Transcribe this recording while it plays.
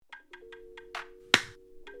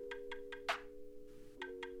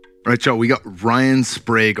All right, y'all, we got Ryan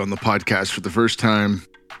Sprague on the podcast for the first time.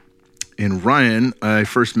 And Ryan, I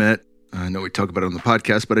first met, I know we talk about it on the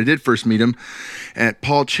podcast, but I did first meet him at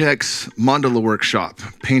Paul Chek's Mandala Workshop,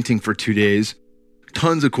 painting for 2 days.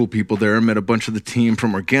 Tons of cool people there. Met a bunch of the team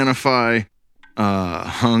from Organifi,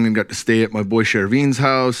 hung and got to stay at my boy Shervin's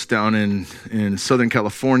house down in Southern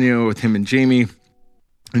California with him and Jamie,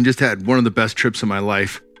 and just had one of the best trips of my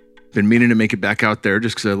life. Been meaning to make it back out there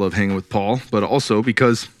just because I love hanging with Paul, but also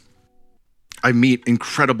because I meet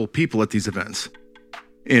incredible people at these events.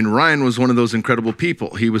 And Ryan was one of those incredible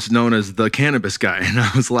people. He was known as the cannabis guy. And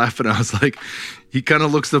I was laughing. I was like, he kind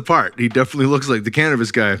of looks the part. He definitely looks like the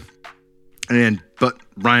cannabis guy. But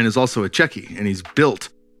Ryan is also a Checkie, and he's built,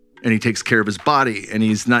 and he takes care of his body, and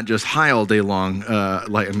he's not just high all day long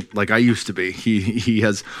like I used to be. He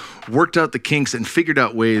has worked out the kinks and figured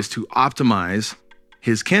out ways to optimize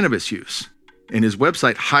his cannabis use. And his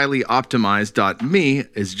website, highlyoptimized.me,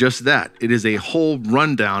 is just that. It is a whole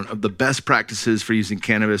rundown of the best practices for using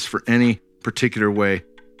cannabis for any particular way.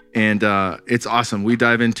 And it's awesome. We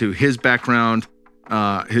dive into his background.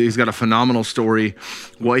 He's got a phenomenal story,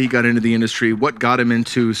 why he got into the industry, what got him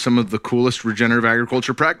into some of the coolest regenerative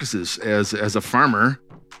agriculture practices as a farmer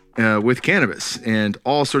with cannabis, and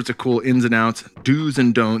all sorts of cool ins and outs, do's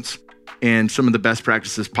and don'ts, and some of the best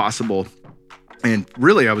practices possible. And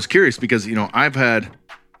really, I was curious because, I've had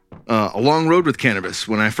a long road with cannabis.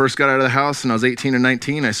 When I first got out of the house and I was 18 and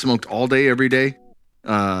 19, I smoked all day, every day.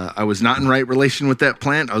 I was not in right relation with that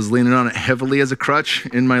plant. I was leaning on it heavily as a crutch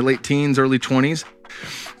in my late teens, early 20s.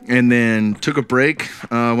 And then took a break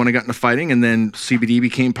when I got into fighting. And then CBD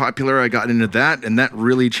became popular. I got into that. And that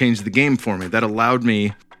really changed the game for me. That allowed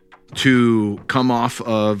me to come off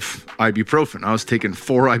of ibuprofen. I was taking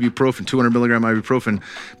 4 ibuprofen, 200 milligram ibuprofen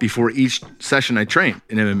before each session I trained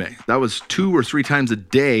in MMA. That was 2 or 3 times a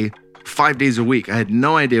day, 5 days a week. I had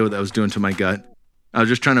no idea what that was doing to my gut. I was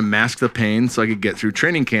just trying to mask the pain so I could get through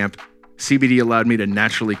training camp. CBD allowed me to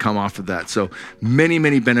naturally come off of that. So many,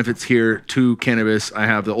 many benefits here to cannabis. I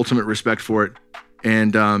have the ultimate respect for it.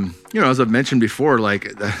 And, as I've mentioned before, like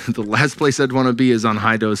the last place I'd want to be is on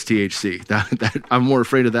high dose THC. That I'm more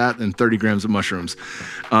afraid of that than 30 grams of mushrooms.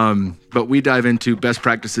 But we dive into best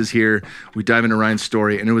practices here. We dive into Ryan's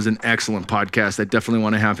story, and it was an excellent podcast. I definitely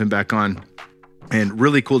want to have him back on, and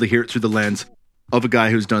really cool to hear it through the lens of a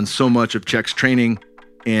guy who's done so much of Chek's training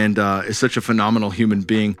and is such a phenomenal human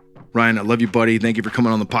being. Ryan, I love you, buddy. Thank you for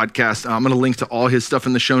coming on the podcast. I'm going to link to all his stuff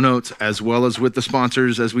in the show notes, as well as with the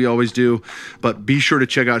sponsors, as we always do. But be sure to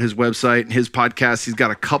check out his website, his podcast. He's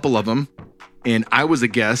got a couple of them. And I was a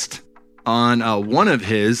guest on one of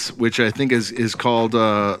his, which I think is called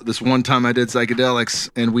This One Time I Did Psychedelics,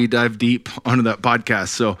 and we dive deep onto that podcast.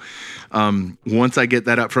 So once I get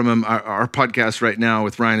that up from him, our podcast right now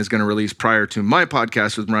with Ryan is going to release prior to my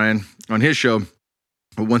podcast with Ryan on his show.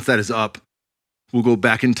 But once that is up, we'll go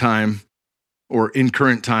back in time, or in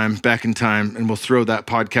current time, back in time, and we'll throw that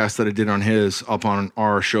podcast that I did on his up on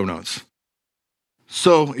our show notes.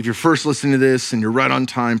 So if you're first listening to this and you're right on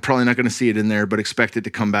time, probably not going to see it in there, but expect it to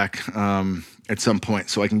come back at some point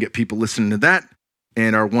so I can get people listening to that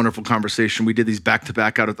and our wonderful conversation. We did these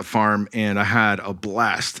back-to-back out at the farm, and I had a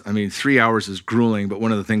blast. I mean, 3 hours is grueling, but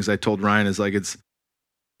one of the things I told Ryan is like, it's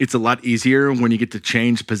a lot easier when you get to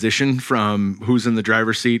change position from who's in the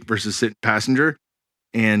driver's seat versus sitting passenger.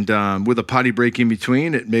 And with a potty break in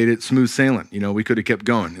between, it made it smooth sailing. We could have kept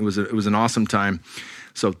going. It was an awesome time.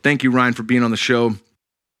 So thank you, Ryan, for being on the show.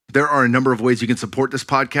 There are a number of ways you can support this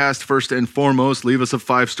podcast. First and foremost, leave us a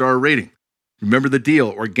 5-star rating. Remember the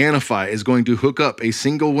deal. Organifi is going to hook up a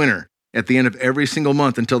single winner at the end of every single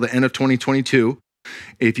month until the end of 2022.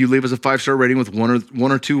 If you leave us a 5-star rating with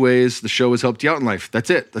one or two ways the show has helped you out in life, that's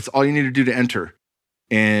it. That's all you need to do to enter.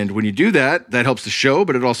 And when you do that, that helps the show,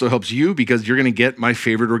 but it also helps you because you're going to get my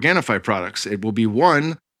favorite Organifi products. It will be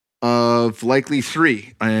one of likely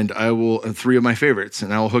 3, and I will 3 of my favorites,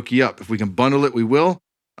 and I will hook you up. If we can bundle it, we will.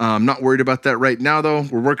 I'm not worried about that right now, though.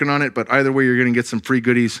 We're working on it, but either way, you're going to get some free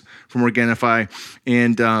goodies from Organifi.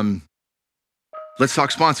 And let's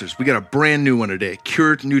talk sponsors. We got a brand new one today,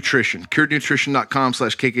 Cured Nutrition.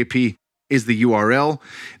 CuredNutrition.com/KKP is the URL.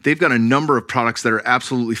 They've got a number of products that are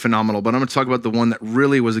absolutely phenomenal, but I'm going to talk about the one that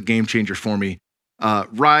really was a game changer for me.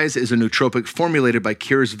 Rise is a nootropic formulated by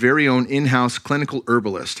Cure's very own in-house clinical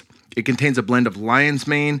herbalist. It contains a blend of lion's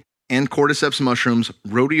mane and cordyceps mushrooms,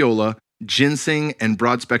 rhodiola, ginseng, and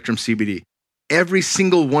broad-spectrum CBD. Every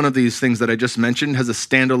single one of these things that I just mentioned has a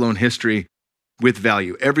standalone history with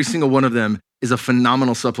value. Every single one of them is a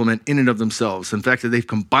phenomenal supplement in and of themselves. In fact, that they've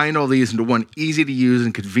combined all these into one easy-to-use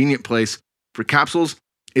and convenient place for capsules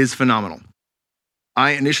is phenomenal.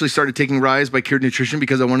 I initially started taking Rise by Cured Nutrition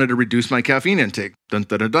because I wanted to reduce my caffeine intake. Dun,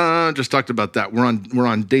 dun, dun, dun. Just talked about that. We're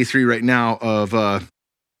on day 3 right now of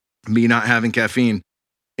me not having caffeine.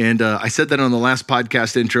 And I said that on the last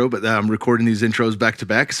podcast intro, but I'm recording these intros back to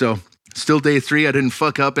back. So still day 3. I didn't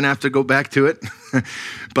fuck up and have to go back to it.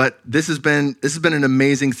 But this has been an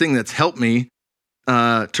amazing thing that's helped me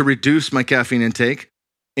to reduce my caffeine intake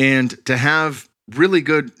and to have really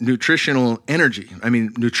good nutritional energy. I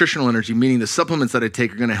mean, nutritional energy, meaning the supplements that I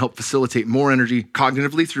take are going to help facilitate more energy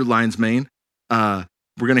cognitively through lion's mane. We're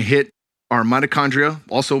going to hit our mitochondria,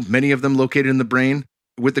 also many of them located in the brain,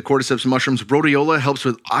 with the cordyceps mushrooms. Rhodiola helps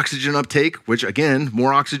with oxygen uptake, which again,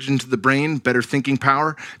 more oxygen to the brain, better thinking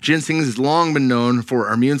power. Ginseng has long been known for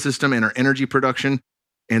our immune system and our energy production.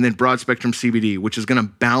 And then broad spectrum CBD, which is going to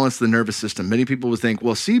balance the nervous system. Many people would think,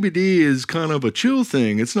 well, CBD is kind of a chill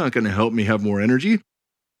thing. It's not going to help me have more energy.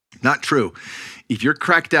 Not true. If you're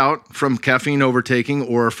cracked out from caffeine overtaking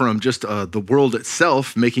or from just the world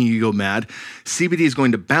itself making you go mad, CBD is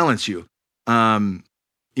going to balance you. I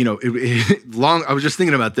was just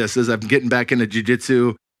thinking about this as I'm getting back into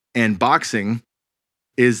jiu-jitsu and boxing,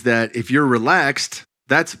 is that if you're relaxed,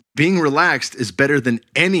 being relaxed is better than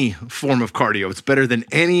any form of cardio. It's better than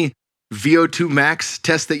any VO2 max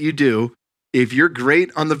test that you do. If you're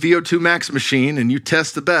great on the VO2 max machine and you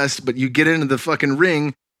test the best, but you get into the fucking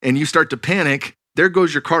ring and you start to panic, there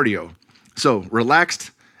goes your cardio. So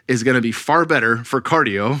relaxed is going to be far better for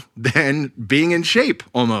cardio than being in shape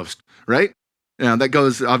almost, right? Now that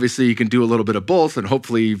goes, obviously you can do a little bit of both and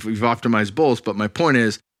hopefully you've optimized both. But my point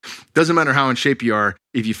is, doesn't matter how in shape you are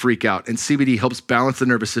if you freak out. And CBD helps balance the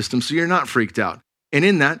nervous system so you're not freaked out. And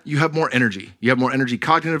in that, you have more energy. You have more energy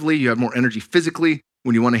cognitively. You have more energy physically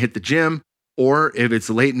when you want to hit the gym. Or if it's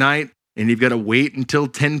late night and you've got to wait until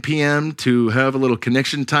 10 p.m. to have a little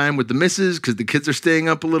connection time with the missus because the kids are staying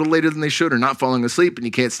up a little later than they should or not falling asleep and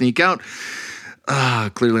you can't sneak out.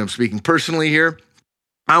 Clearly, I'm speaking personally here.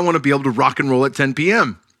 I want to be able to rock and roll at 10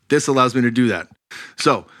 p.m. This allows me to do that.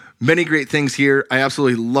 So, many great things here. I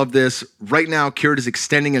absolutely love this. Right now, Cured is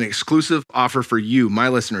extending an exclusive offer for you, my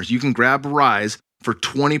listeners. You can grab Rise for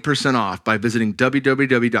 20% off by visiting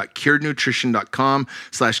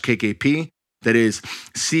www.curednutrition.com/KKP. That is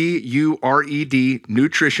CURED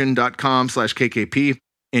nutrition.com/KKP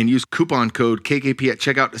and use coupon code KKP at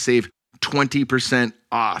checkout to save 20%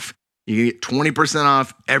 off. You get 20%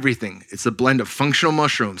 off everything. It's a blend of functional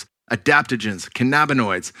mushrooms, adaptogens,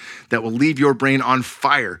 cannabinoids that will leave your brain on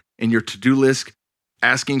fire and your to-do list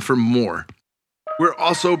asking for more. We're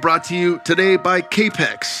also brought to you today by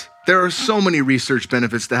Capex. There are so many research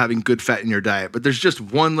benefits to having good fat in your diet, but there's just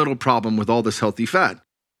one little problem with all this healthy fat.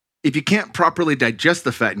 If you can't properly digest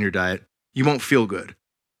the fat in your diet, you won't feel good.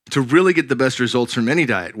 To really get the best results from any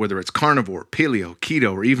diet, whether it's carnivore, paleo,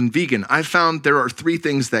 keto, or even vegan, I've found there are 3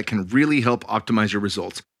 things that can really help optimize your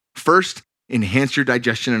results. First, enhance your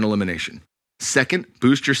digestion and elimination. Second,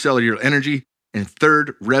 boost your cellular energy. And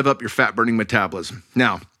third, rev up your fat-burning metabolism.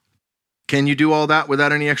 Now, can you do all that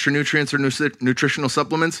without any extra nutrients or nutritional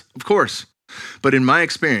supplements? Of course. But in my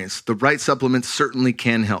experience, the right supplements certainly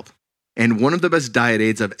can help. And one of the best diet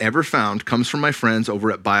aids I've ever found comes from my friends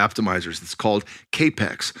over at Bioptimizers. It's called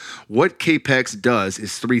Capex. What Capex does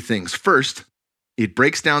is 3 things. First, it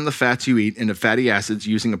breaks down the fats you eat into fatty acids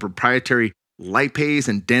using a proprietary lipase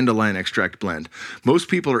and dandelion extract blend. Most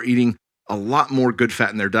people are eating a lot more good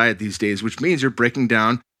fat in their diet these days, which means you're breaking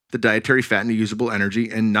down the dietary fat into usable energy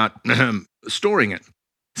and not storing it.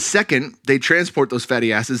 Second, they transport those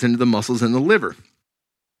fatty acids into the muscles and the liver.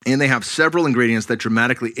 And they have several ingredients that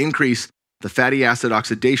dramatically increase the fatty acid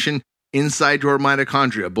oxidation inside your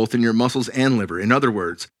mitochondria, both in your muscles and liver. In other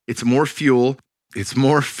words, it's more fuel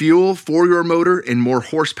for your motor and more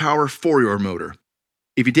horsepower for your motor.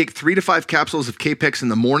 If you take 3 to 5 capsules of Capex in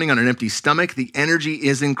the morning on an empty stomach, the energy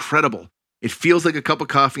is incredible. It feels like a cup of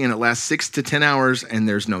coffee and it lasts 6 to 10 hours and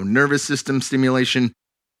there's no nervous system stimulation.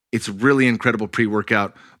 It's really incredible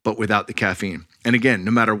pre-workout, but without the caffeine. And again, no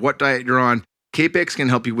matter what diet you're on, Capex can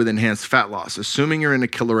help you with enhanced fat loss, assuming you're in a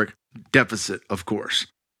caloric deficit, of course.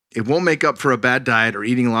 It won't make up for a bad diet or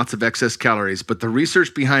eating lots of excess calories, but the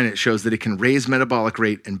research behind it shows that it can raise metabolic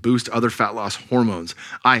rate and boost other fat loss hormones.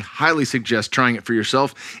 I highly suggest trying it for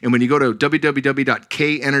yourself. And when you go to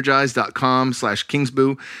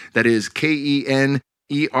www.kenergize.com/Kingsboo, that is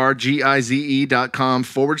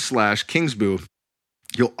KENERGIZE.com/Kingsboo,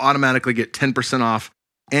 you'll automatically get 10% off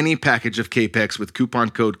any package of Capex with coupon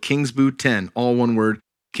code KINGSBOO10, all one word,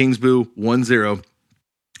 KINGSBOO10,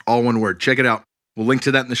 all one word. Check it out. We'll link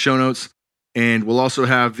to that in the show notes, and we'll also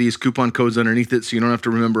have these coupon codes underneath it so you don't have to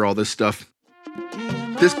remember all this stuff.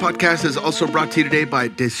 This podcast is also brought to you today by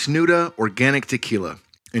Desnuda Organic Tequila,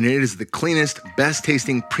 and it is the cleanest, best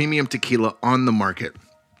tasting premium tequila on the market.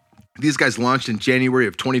 These guys launched in January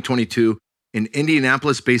of 2022, and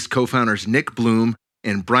Indianapolis-based co-founders Nick Bloom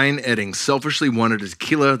and Brian Eddings selfishly wanted a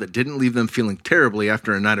tequila that didn't leave them feeling terribly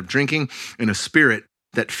after a night of drinking and a spirit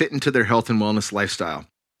that fit into their health and wellness lifestyle.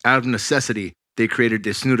 Out of necessity, they created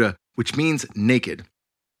Desnuda, which means naked.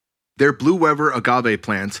 Their Blue Weber agave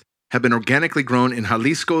plants have been organically grown in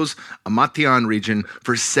Jalisco's Amatian region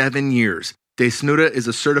for 7 years. Desnuda is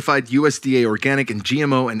a certified USDA organic and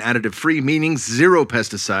GMO and additive-free, meaning 0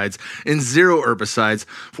 pesticides and 0 herbicides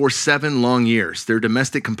for 7 long years. Their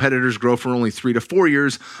domestic competitors grow for only 3 to 4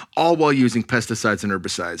 years, all while using pesticides and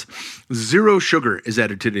herbicides. 0 sugar is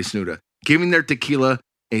added to Desnuda, giving their tequila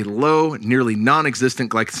a low, nearly non-existent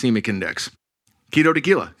glycemic index. Keto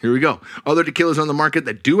tequila, here we go. Other tequilas on the market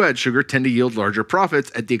that do add sugar tend to yield larger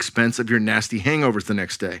profits at the expense of your nasty hangovers the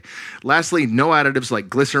next day. Lastly, no additives like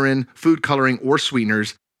glycerin, food coloring, or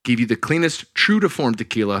sweeteners give you the cleanest, true-to-form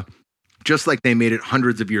tequila, just like they made it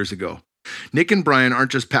hundreds of years ago. Nick and Brian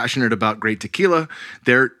aren't just passionate about great tequila,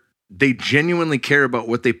 they genuinely care about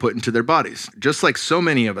what they put into their bodies, just like so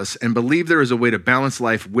many of us, and believe there is a way to balance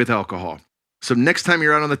life with alcohol. So next time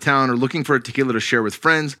you're out on the town or looking for a tequila to share with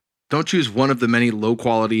friends, don't choose one of the many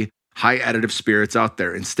low-quality, high-additive spirits out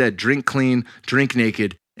there. Instead, drink clean, drink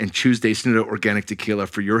naked, and choose Desnuda Organic Tequila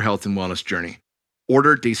for your health and wellness journey.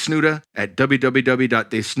 Order Desnuda at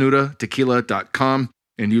www.desnudatequila.com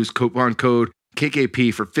and use coupon code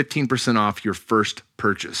KKP for 15% off your first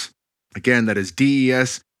purchase. Again, that is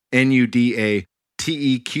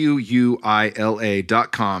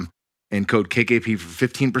DESNUDATEQUILA.com and code KKP for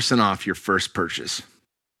 15% off your first purchase.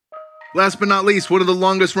 Last but not least, one of the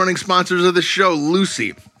longest running sponsors of the show,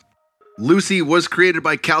 Lucy. Lucy was created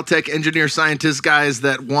by Caltech engineer scientist guys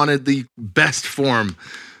that wanted the best form.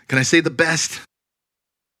 Can I say the best?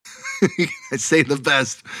 I say the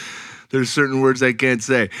best. There's certain words I can't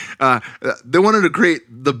say. They wanted to create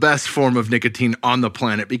the best form of nicotine on the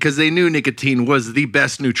planet because they knew nicotine was the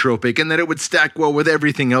best nootropic and that it would stack well with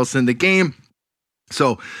everything else in the game.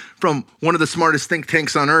 So from one of the smartest think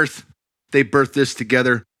tanks on earth, they birthed this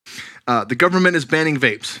together. The government is banning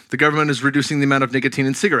vapes. The government is reducing the amount of nicotine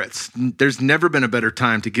in cigarettes. There's never been a better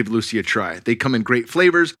time to give Lucy a try. They come in great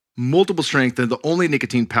flavors, multiple strength, and the only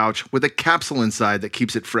nicotine pouch with a capsule inside that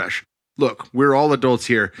keeps it fresh. Look, we're all adults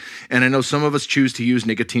here, and I know some of us choose to use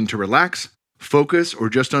nicotine to relax, focus, or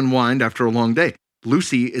just unwind after a long day.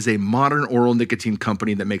 Lucy is a modern oral nicotine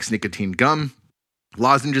company that makes nicotine gum,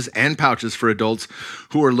 lozenges, and pouches for adults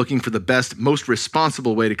who are looking for the best, most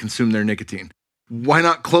responsible way to consume their nicotine. Why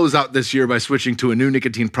not close out this year by switching to a new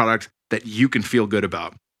nicotine product that you can feel good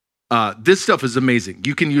about? This stuff is amazing.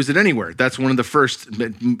 You can use it anywhere. That's one of the first,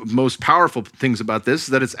 most powerful things about this, is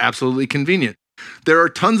that it's absolutely convenient. There are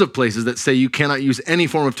tons of places that say you cannot use any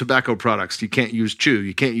form of tobacco products. You can't use chew.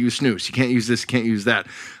 You can't use snus. You can't use this. You can't use that.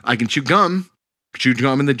 I can chew gum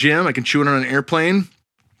in the gym. I can chew it on an airplane.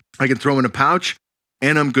 I can throw in a pouch,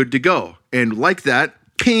 and I'm good to go. And like that,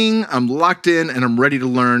 ping, I'm locked in and I'm ready to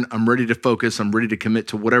learn. I'm ready to focus. I'm ready to commit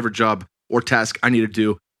to whatever job or task I need to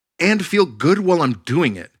do and feel good while I'm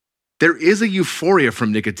doing it. There is a euphoria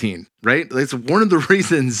from nicotine, right? It's one of the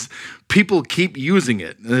reasons people keep using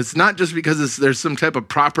it. And it's not just because there's some type of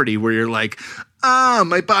property where you're like,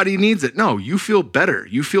 my body needs it. No, you feel better.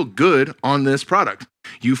 You feel good on this product.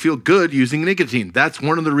 You feel good using nicotine. That's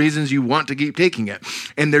one of the reasons you want to keep taking it.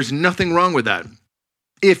 And there's nothing wrong with that.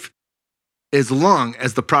 As long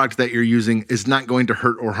as the product that you're using is not going to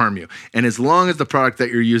hurt or harm you. And as long as the product that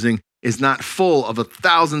you're using is not full of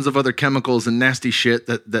thousands of other chemicals and nasty shit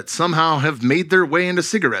that somehow have made their way into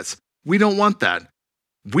cigarettes. We don't want that.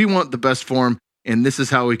 We want the best form, and this is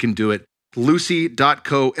how we can do it.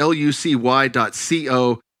 Lucy.co,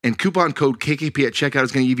 Lucy.co, and coupon code KKP at checkout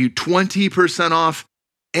is going to give you 20% off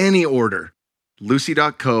any order.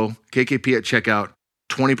 Lucy.co, KKP at checkout,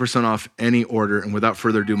 20% off any order. And without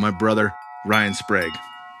further ado, my brother, Ryan Sprague.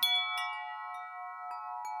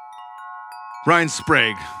 Ryan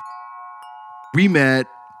Sprague. We met,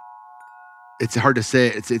 it's hard to say,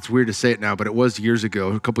 it's weird to say it now, but it was years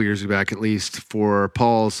ago, a couple years back at least, for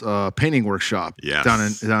Paul's painting workshop. Yes. Down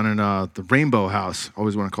in the Rainbow House.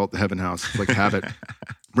 Always want to call it the Heaven House. It's like Habit.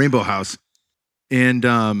 Rainbow House. And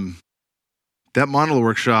that Monolo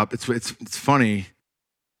workshop, it's funny.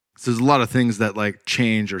 So there's a lot of things that like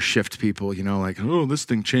change or shift people, you know, like, oh, this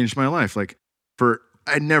thing changed my life. Like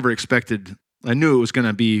I never expected, I knew it was going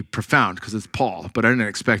to be profound because it's Paul, but I didn't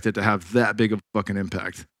expect it to have that big of a fucking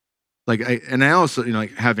impact. Like, I also, you know,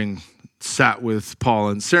 like having sat with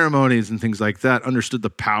Paul in ceremonies and things like that, understood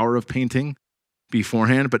the power of painting,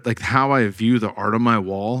 beforehand, but like how I view the art on my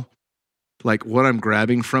wall, like what I'm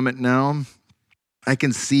grabbing from it now, I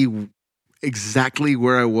can see exactly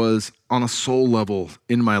where I was on a soul level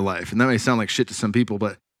in my life. And that may sound like shit to some people,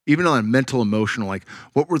 but even on a mental, emotional, like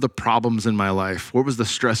what were the problems in my life? What was the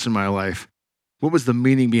stress in my life? What was the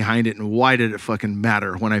meaning behind it? And why did it fucking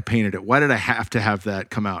matter when I painted it? Why did I have to have that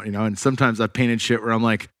come out? You know, and sometimes I've painted shit where I'm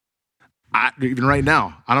like, even right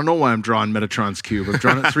now, I don't know why I'm drawing Metatron's cube. I've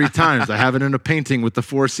drawn it 3 times. I have it in a painting with the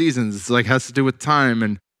 4 seasons. It's like has to do with time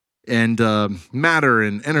and matter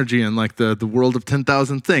and energy and like the world of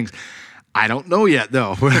 10,000 things. I don't know yet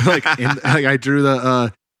though. like I drew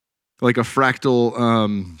the like a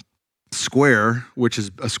fractal square, which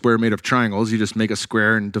is a square made of triangles. You just make a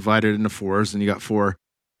square and divide it into 4s, and you got 4,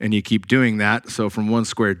 and you keep doing that. So from 1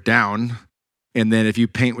 square down, and then if you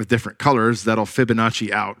paint with different colors, that'll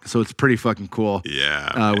Fibonacci out. So it's pretty fucking cool.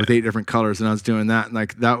 Yeah. With 8 different colors, and I was doing that, and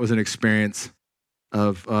like that was an experience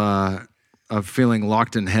of feeling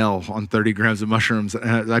locked in hell on 30 grams of mushrooms.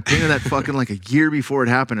 And I painted that fucking like a year before it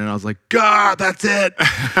happened, and I was like, God, that's it.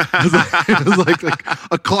 It was like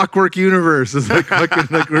a clockwork universe. It's like fucking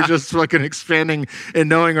like we're just fucking expanding and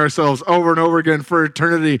knowing ourselves over and over again for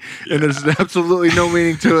eternity, and there's absolutely no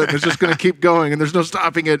meaning to it. And it's just gonna keep going, and there's no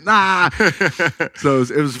stopping it. So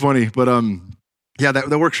it was funny, but yeah, that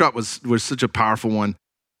the workshop was such a powerful one,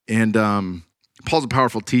 and Paul's a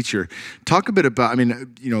powerful teacher. Talk a bit about, I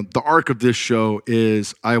mean, you know, the arc of this show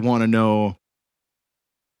is I want to know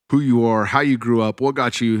who you are, how you grew up, what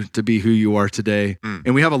got you to be who you are today.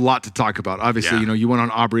 And we have a lot to talk about. Obviously, you know, you went on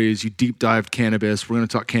Aubrey's, you deep dived cannabis. We're going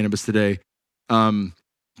to talk cannabis today. But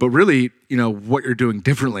really, you know, what you're doing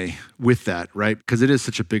differently with that, right? Because it is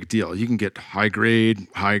such a big deal. You can get high grade,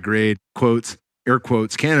 quotes, air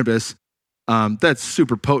quotes, cannabis. That's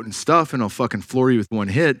super potent stuff, and it'll fucking floor you with one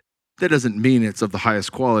hit. That doesn't mean it's of the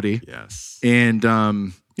highest quality. Yes. And,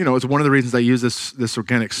 you know, it's one of the reasons I use this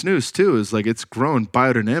organic snus too, is like it's grown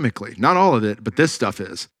biodynamically. Not all of it, but this stuff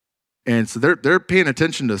is. And so they're paying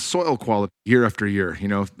attention to soil quality year after year. You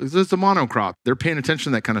know, it's a monocrop. They're paying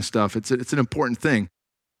attention to that kind of stuff. It's an important thing.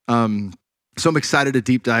 So I'm excited to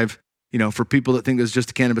deep dive, you know, for people that think it's just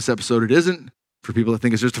a cannabis episode, it isn't. For people that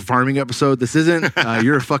think it's just a farming episode, this isn't.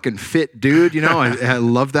 You're a fucking fit dude, you know. I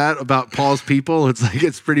love that about Paul's people. It's like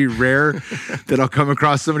it's pretty rare that I'll come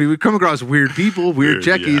across somebody. We come across weird people, weird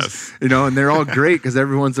Jeckies, you know, and they're all great because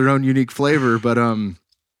everyone's their own unique flavor. But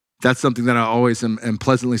that's something that I always am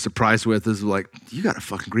pleasantly surprised with is like, you got a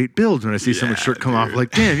fucking great build when I see someone's shirt come off.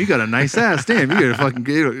 Like, damn, you got a nice ass. Damn, you got a fucking,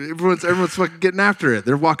 everyone's fucking getting after it.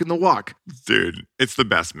 They're walking the walk. Dude, it's the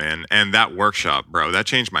best, man. And that workshop, bro, that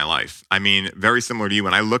changed my life. I mean, very similar to you.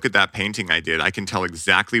 When I look at that painting I did, I can tell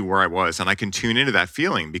exactly where I was, and I can tune into that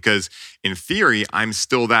feeling because in theory, I'm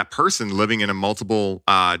still that person living in a multiple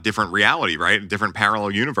different reality, right? A different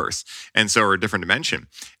parallel universe. And so, or a different dimension.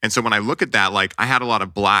 And so when I look at that, like I had a lot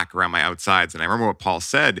of black around my outsides. And I remember what Paul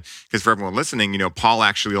said, because for everyone listening, you know, Paul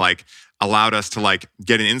actually like allowed us to like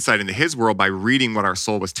get an insight into his world by reading what our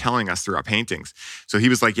soul was telling us through our paintings. So he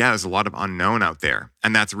was like, yeah, there's a lot of unknown out there.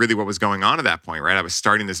 And that's really what was going on at that point, right? I was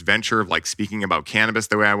starting this venture of like speaking about cannabis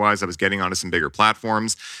the way I was getting onto some bigger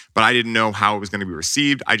platforms, but I didn't know how it was going to be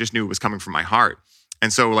received. I just knew it was coming from my heart.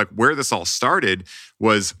 And so like where this all started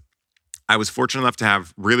was I was fortunate enough to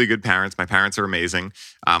have really good parents. My parents are amazing.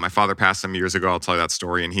 My father passed some years ago. I'll tell you that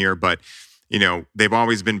story in here. But, you know, they've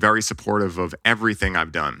always been very supportive of everything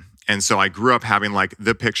I've done. And so I grew up having like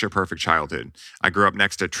the picture perfect childhood. I grew up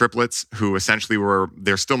next to triplets who essentially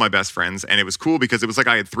they're still my best friends. And it was cool because it was like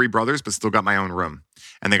I had 3 brothers, but still got my own room.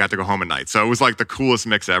 And they got to go home at night. So it was like the coolest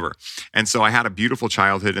mix ever. And so I had a beautiful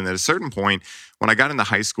childhood. And at a certain point, when I got into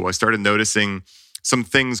high school, I started noticing some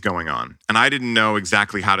things going on. And I didn't know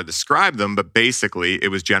exactly how to describe them, but basically it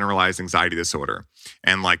was generalized anxiety disorder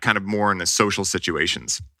and like kind of more in the social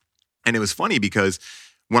situations. And it was funny because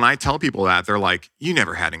when I tell people that, they're like, you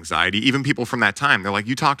never had anxiety. Even people from that time, they're like,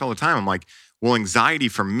 you talked all the time. I'm like, well, anxiety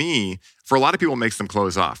for me, for a lot of people, it makes them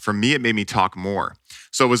close off. For me, it made me talk more.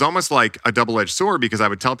 So it was almost like a double-edged sword because I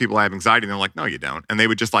would tell people I have anxiety and they're like, no, you don't. And they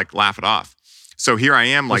would just like laugh it off. So here I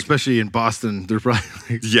am, like, especially in Boston, they're probably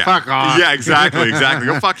like, yeah, fuck off. Yeah, exactly.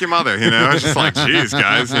 Go fuck your mother. You know, it's just like, geez,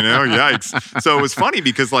 guys, you know, yikes. So it was funny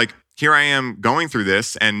because like, here I am going through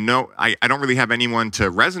this and no, I don't really have anyone to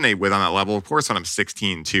resonate with on that level. Of course, when I'm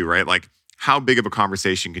 16 too, right? Like how big of a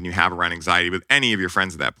conversation can you have around anxiety with any of your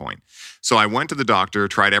friends at that point? So I went to the doctor,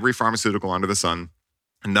 tried every pharmaceutical under the sun.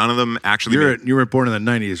 None of them actually. You were born in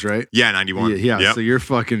the 90s, right? Yeah, 91. Yeah. Yep. So you're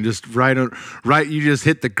fucking just right. You just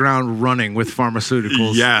hit the ground running with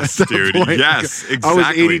pharmaceuticals. Yes, dude. Point. Yes, exactly. I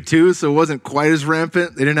was 82, so it wasn't quite as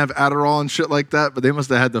rampant. They didn't have Adderall and shit like that, but they must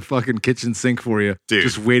have had the fucking kitchen sink for you. Dude.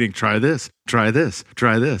 Just waiting. Try this. Try this.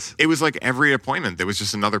 Try this. It was like every appointment, there was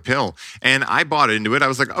just another pill. And I bought into it. I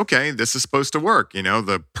was like, okay, this is supposed to work. You know,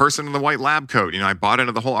 the person in the white lab coat, I bought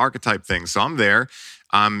into the whole archetype thing. So I'm there.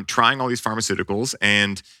 I'm trying all these pharmaceuticals,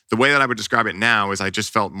 and the way that I would describe it now is I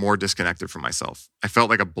just felt more disconnected from myself. I felt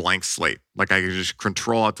like a blank slate, like I could just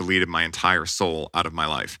control out deleted my entire soul out of my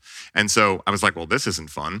life. And so I was like, well, this isn't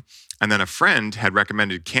fun. And then a friend had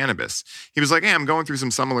recommended cannabis. He was like, hey, I'm going through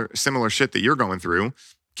some similar shit that you're going through.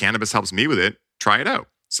 Cannabis helps me with it. Try it out.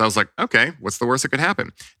 So I was like, okay, what's the worst that could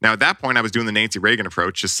happen? Now, at that point, I was doing the Nancy Reagan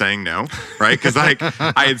approach, just saying no, right? Because I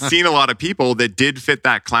had seen a lot of people that did fit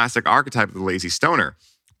that classic archetype of the lazy stoner,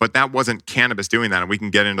 but that wasn't cannabis doing that. And we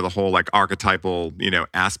can get into the whole like archetypal,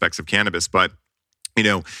 aspects of cannabis. But,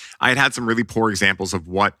 I had some really poor examples of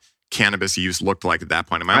what cannabis use looked like at that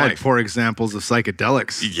point in my life. I had poor examples of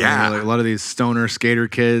psychedelics. Yeah. Like a lot of these stoner skater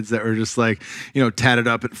kids that were just like, tatted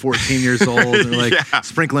up at 14 years old and like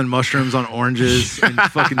sprinkling mushrooms on oranges in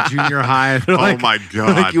fucking junior high. Like, oh my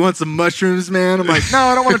God. Like, you want some mushrooms, man? I'm like, no,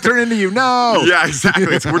 I don't want to turn into you. No. Yeah, exactly.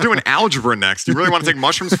 We're doing algebra next. You really want to take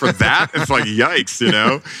mushrooms for that? It's like, yikes,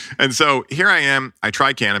 And so here I am. I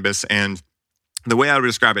tried cannabis, and the way I would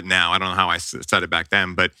describe it now, I don't know how I said it back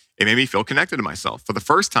then, but it made me feel connected to myself. For the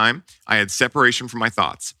first time, I had separation from my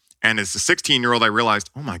thoughts. And as a 16-year-old, I realized,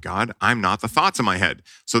 oh my God, I'm not the thoughts in my head.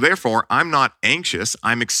 So therefore, I'm not anxious.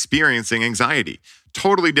 I'm experiencing anxiety.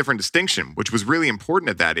 Totally different distinction, which was really important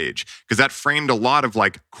at that age because that framed a lot of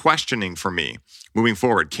like questioning for me moving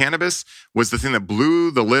forward. Cannabis was the thing that blew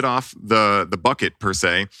the lid off the bucket, per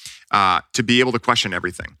se, to be able to question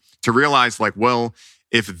everything. To realize like, well,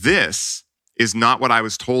 if this is not what I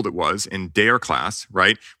was told it was in DARE class,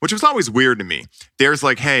 right? Which was always weird to me. DARE's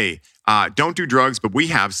like, hey, don't do drugs, but we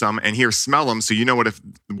have some, and here, smell them so you know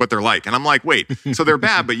what they're like. And I'm like, wait, so they're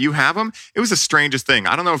bad, but you have them? It was the strangest thing.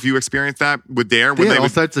 I don't know if you experienced that with DARE. They had all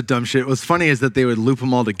sorts of dumb shit. What's funny is that they would loop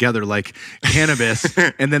them all together like cannabis,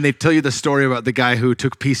 and then they tell you the story about the guy who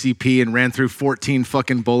took PCP and ran through 14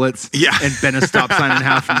 fucking bullets and bent a stop sign in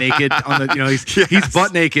half naked. On the, he's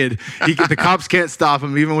butt naked. The cops can't stop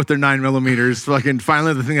him even with their 9mm. Fucking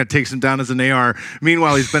finally, the thing that takes him down is an AR.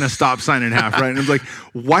 Meanwhile, he's bent a stop sign in half, right? And I'm like,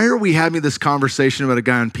 why are we having this conversation about a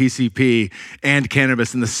guy on PCP and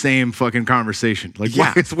cannabis in the same fucking conversation? Like,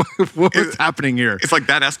 what's happening here? It's like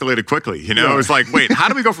that escalated quickly, Yeah. It's like, wait, how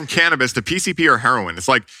do we go from cannabis to PCP or heroin? It's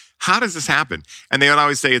like, how does this happen? And they would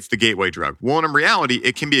always say it's the gateway drug. Well, in reality,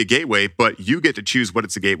 it can be a gateway, but you get to choose what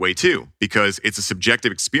it's a gateway to because it's a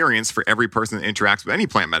subjective experience for every person that interacts with any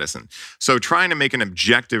plant medicine. So trying to make an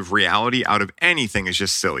objective reality out of anything is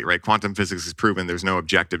just silly, right? Quantum physics has proven there's no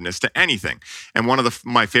objectiveness to anything. And one of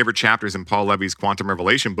my favorite chapters in Paul Levy's Quantum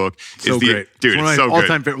Revelation book is great. Dude, it's so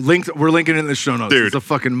all-time favorite. We're linking it in the show notes. Dude, it's a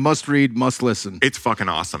fucking must-read, must-listen. It's fucking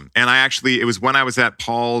awesome. And it was when I was at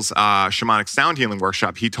Paul's shamanic sound healing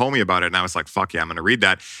workshop, he told me about it, and I was like, fuck yeah, I'm going to read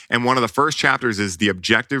that. And one of the first chapters is the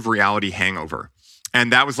objective reality hangover.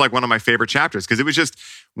 And that was like one of my favorite chapters because it was just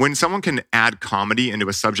when someone can add comedy into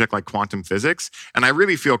a subject like quantum physics, and I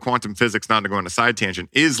really feel quantum physics, not to go on a side tangent,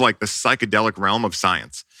 is like the psychedelic realm of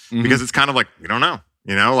science because it's kind of like, we don't know,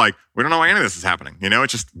 like we don't know why any of this is happening.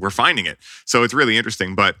 It's just, we're finding it. So it's really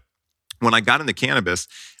interesting. But when I got into cannabis,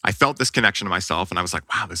 I felt this connection to myself and I was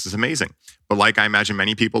like, wow, this is amazing. But like I imagine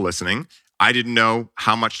many people listening, I didn't know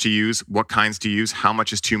how much to use, what kinds to use, how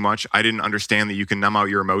much is too much. I didn't understand that you can numb out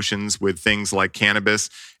your emotions with things like cannabis,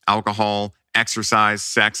 alcohol, exercise,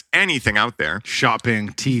 sex, anything out there. Shopping,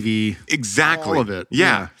 TV. Exactly. All of it.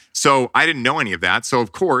 Yeah. So I didn't know any of that. So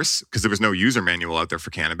of course, because there was no user manual out there for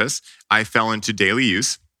cannabis, I fell into daily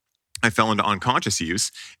use. I fell into unconscious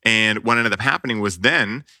use. And what ended up happening was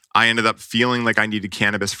then I ended up feeling like I needed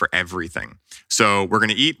cannabis for everything. So we're going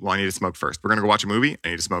to eat. Well, I need to smoke first. We're going to go watch a movie. I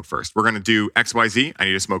need to smoke first. We're going to do XYZ. I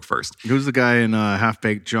need to smoke first. Who's the guy in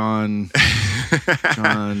Half-Baked? John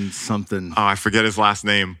something. Oh, I forget his last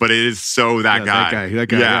name, but it is so that guy. That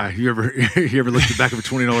guy. Yeah. You ever looked at the back of a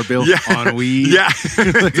 $20 bill on weed? Yeah.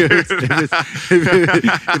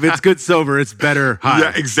 If it's good sober, it's better high.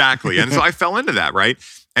 Yeah, exactly. And so I fell into that, right?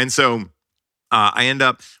 And so I end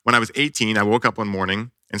up, when I was 18, I woke up one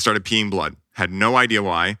morning and started peeing blood. Had no idea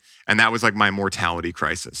why. And that was like my mortality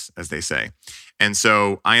crisis, as they say. And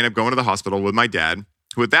so I ended up going to the hospital with my dad,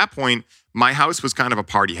 who at that point, my house was kind of a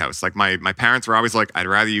party house. Like my parents were always like, I'd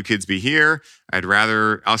rather you kids be here. I'd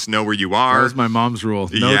rather us know where you are. That was my mom's rule.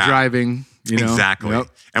 No driving. You know? Exactly. Yep.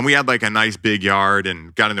 And we had like a nice big yard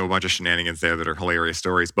and got into a bunch of shenanigans there that are hilarious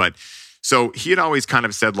stories. But so he had always kind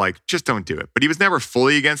of said like, just don't do it. But he was never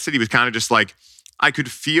fully against it. He was kind of just like, I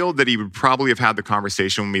could feel that he would probably have had the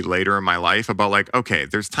conversation with me later in my life about like, okay,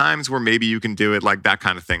 there's times where maybe you can do it, like that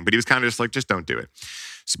kind of thing. But he was kind of just like, just don't do it.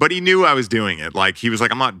 So, but he knew I was doing it. Like he was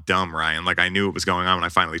like, I'm not dumb, Ryan. Like I knew what was going on when I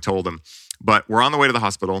finally told him. But we're on the way to the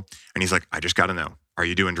hospital and he's like, I just got to know, are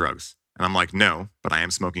you doing drugs? And I'm like, no, but I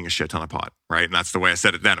am smoking a shit ton of pot, right? And that's the way I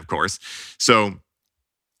said it then, of course. So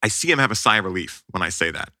I see him have a sigh of relief when I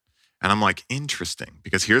say that. And I'm like, interesting,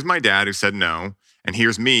 because here's my dad who said no, and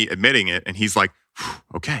here's me admitting it. And he's like,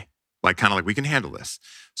 okay, like kind of like we can handle this.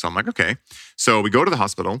 So I'm like, okay. So we go to the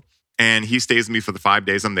hospital and he stays with me for the 5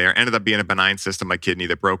 days I'm there. Ended up being a benign cyst on my kidney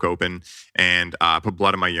that broke open and put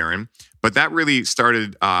blood in my urine. But that really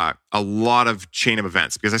started a lot of chain of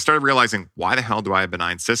events because I started realizing, why the hell do I have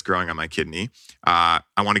benign cyst growing on my kidney? I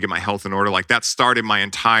want to get my health in order. Like that started my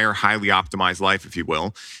entire highly optimized life, if you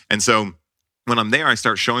will. And so when I'm there, I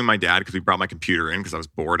start showing my dad, because we brought my computer in because I was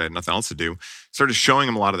bored, I had nothing else to do. Started showing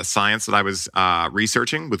him a lot of the science that I was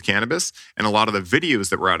researching with cannabis and a lot of the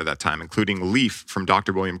videos that were out at that time, including Leaf from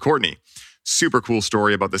Dr. William Courtney. Super cool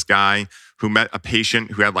story about this guy who met a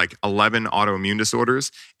patient who had like 11 autoimmune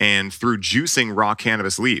disorders, and through juicing raw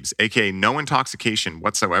cannabis leaves, aka no intoxication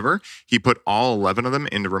whatsoever, he put all 11 of them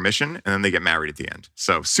into remission, and then they get married at the end.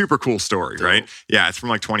 So super cool story, right? Yeah, it's from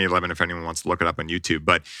like 2011 if anyone wants to look it up on YouTube.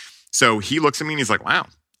 But so he looks at me and he's like, wow,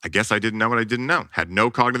 I guess I didn't know what I didn't know. Had no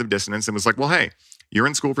cognitive dissonance and was like, well, hey, you're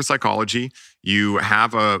in school for psychology. You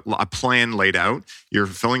have a plan laid out. You're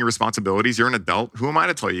fulfilling your responsibilities. You're an adult. Who am I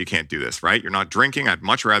to tell you you can't do this, right? You're not drinking. I'd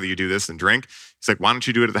much rather you do this than drink. He's like, why don't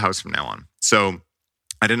you do it at the house from now on? So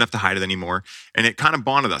I didn't have to hide it anymore. And it kind of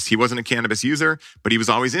bonded us. He wasn't a cannabis user, but he was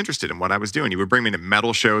always interested in what I was doing. He would bring me to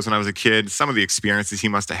metal shows when I was a kid. Some of the experiences he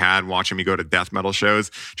must have had watching me go to death metal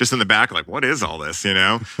shows, just in the back, like, what is all this? You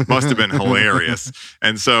know, must have been hilarious.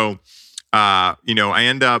 And so, I'm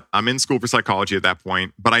in school for psychology at that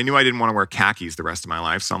point, but I knew I didn't want to wear khakis the rest of my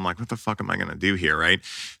life. So I'm like, what the fuck am I going to do here, right?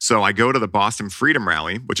 So I go to the Boston Freedom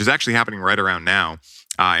Rally, which is actually happening right around now.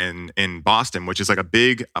 In Boston, which is like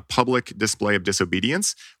a public display of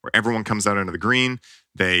disobedience where everyone comes out into the green.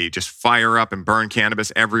 They just fire up and burn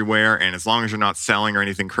cannabis everywhere. And as long as you're not selling or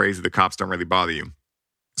anything crazy, the cops don't really bother you.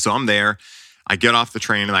 So I'm there. I get off the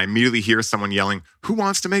train and I immediately hear someone yelling, who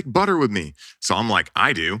wants to make butter with me? So I'm like,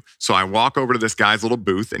 I do. So I walk over to this guy's little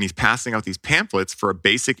booth and he's passing out these pamphlets for a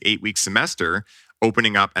basic 8-week semester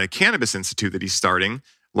opening up at a cannabis institute that he's starting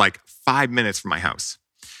like 5 minutes from my house.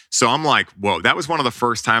 So I'm like, whoa, that was one of the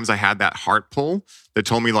first times I had that heart pull that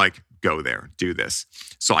told me like, go there, do this.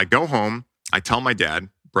 So I go home, I tell my dad,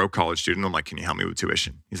 broke college student, I'm like, can you help me with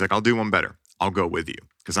tuition? He's like, I'll do one better. I'll go with you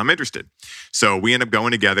because I'm interested. So we end up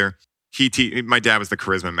going together. My dad was the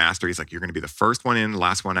charisma master. He's like, you're going to be the first one in,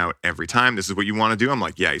 last one out every time. This is what you want to do? I'm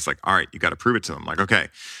like, yeah. He's like, all right, you got to prove it to them. I'm like, okay.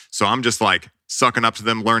 So I'm just like sucking up to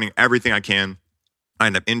them, learning everything I can. I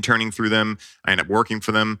end up interning through them. I end up working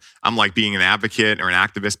for them. I'm like being an advocate or an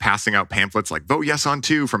activist, passing out pamphlets like vote yes on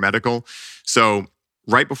 2 for medical. So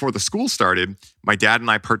right before the school started, my dad and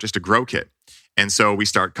I purchased a grow kit. And so we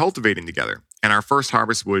start cultivating together. And our first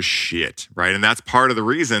harvest was shit, right? And that's part of the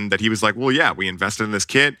reason that he was like, well, yeah, we invested in this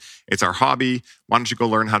kit. It's our hobby. Why don't you go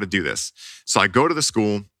learn how to do this? So I go to the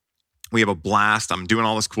school. We have a blast. I'm doing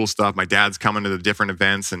all this cool stuff. My dad's coming to the different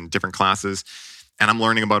events and different classes. And I'm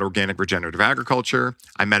learning about organic regenerative agriculture.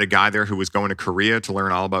 I met a guy there who was going to Korea to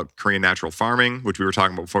learn all about Korean natural farming, which we were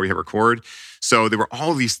talking about before we hit record. So there were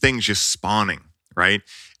all these things just spawning, right?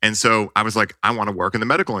 And so I was like, I want to work in the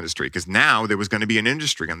medical industry because now there was going to be an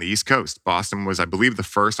industry on the East Coast. Boston was, I believe, the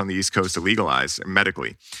first on the East Coast to legalize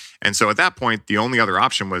medically. And so at that point, the only other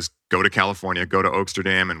option was go to California, go to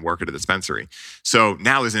Amsterdam and work at a dispensary. So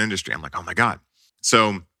now there's an industry. I'm like, oh my God.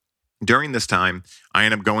 So during this time, I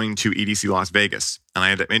ended up going to EDC Las Vegas and I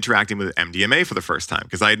ended up interacting with MDMA for the first time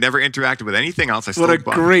because I had never interacted with anything else. What a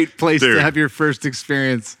great place to have your first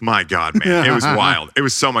experience. My God, man. It was wild. It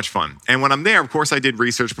was so much fun. And when I'm there, of course, I did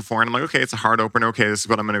research before and I'm like, okay, it's a hard opener. Okay, this is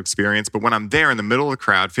what I'm going to experience. But when I'm there in the middle of the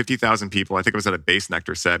crowd, 50,000 people, I think it was at a Base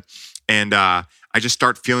Nectar set. And I just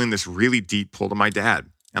start feeling this really deep pull to my dad.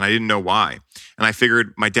 And I didn't know why. And I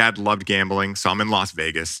figured my dad loved gambling, so I'm in Las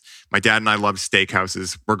Vegas. My dad and I love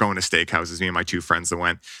steakhouses. We're going to steakhouses, me and my 2 friends that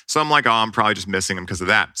went. So I'm like, oh, I'm probably just missing him because of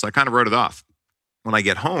that. So I kind of wrote it off. When I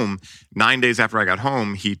get home, 9 days after I got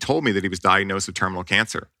home, he told me that he was diagnosed with terminal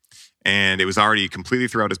cancer. And it was already completely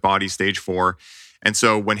throughout his body, stage 4. And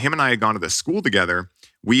so when him and I had gone to the school together,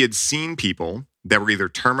 we had seen people that were either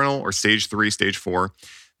terminal or stage 3, stage 4,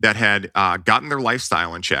 that had gotten their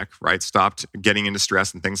lifestyle in check, right? Stopped getting into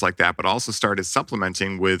stress and things like that, but also started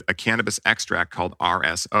supplementing with a cannabis extract called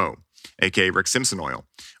RSO, aka Rick Simpson oil,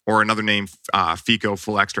 or another name, FECO,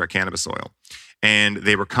 full extract cannabis oil. And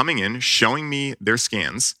they were coming in, showing me their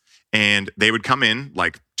scans, and they would come in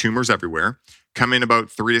like tumors everywhere, come in about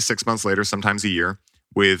 3 to 6 months later, sometimes a year,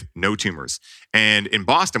 with no tumors. And in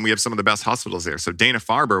Boston, we have some of the best hospitals there. So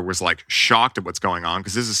Dana-Farber was like shocked at what's going on,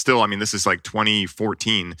 because this is still, I mean, this is like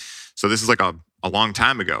 2014. So this is like a long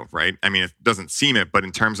time ago, right? I mean, it doesn't seem it, but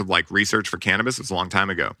in terms of like research for cannabis, it's a long time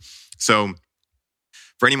ago. So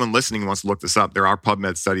for anyone listening who wants to look this up, there are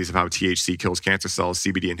PubMed studies of how THC kills cancer cells,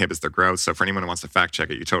 CBD inhibits their growth. So for anyone who wants to fact check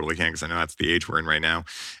it, you totally can, because I know that's the age we're in right now.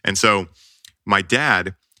 And so my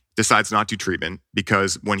dad decides not to treatment,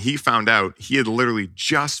 because when he found out, he had literally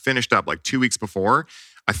just finished up like 2 weeks before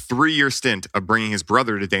a 3-year stint of bringing his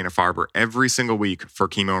brother to Dana-Farber every single week for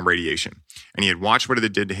chemo and radiation. And he had watched what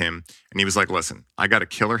it did to him. And he was like, listen, I got a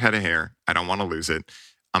killer head of hair. I don't want to lose it.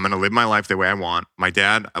 I'm going to live my life the way I want. My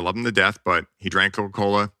dad, I love him to death, but he drank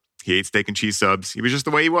Coca-Cola. He ate steak and cheese subs. He was just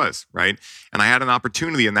the way he was, right? And I had an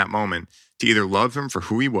opportunity in that moment to either love him for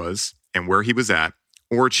who he was and where he was at,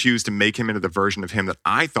 or choose to make him into the version of him that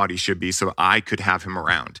I thought he should be so I could have him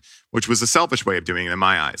around, which was a selfish way of doing it in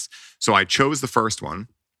my eyes. So I chose the first one.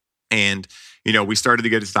 And, we started to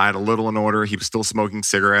get his diet a little in order. He was still smoking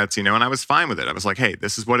cigarettes, and I was fine with it. I was like, hey,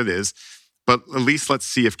 this is what it is. But at least let's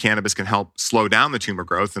see if cannabis can help slow down the tumor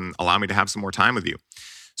growth and allow me to have some more time with you.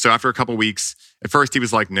 So after a couple of weeks, at first he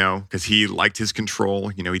was like, no, because he liked his control.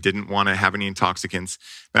 He didn't want to have any intoxicants.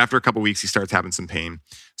 But after a couple of weeks, he starts having some pain.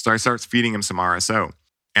 So I started feeding him some RSO.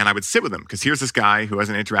 And I would sit with him, because here's this guy who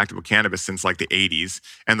hasn't interacted with cannabis since like the 80s.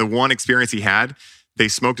 And the one experience he had, they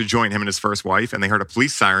smoked a joint, him and his first wife, and they heard a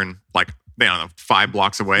police siren like, I don't know, 5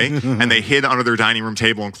 blocks away, and they hid under their dining room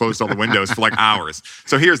table and closed all the windows for like hours.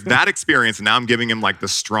 So here's that experience, and now I'm giving him like the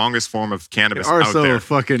strongest form of cannabis out there.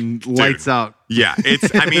 Fucking lights out. Yeah,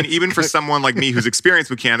 even for someone like me who's experienced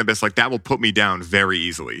with cannabis, like that will put me down very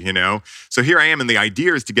easily, So here I am, and the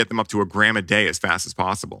idea is to get them up to 1 gram a day as fast as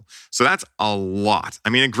possible. So that's a lot. I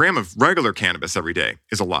mean, 1 gram of regular cannabis every day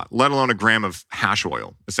is a lot, let alone 1 gram of hash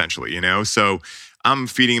oil, essentially, So I'm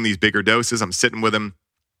feeding him these bigger doses. I'm sitting with him.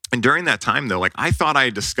 And during that time, though, like I thought I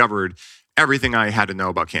had discovered everything I had to know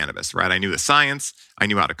about cannabis, right? I knew the science, I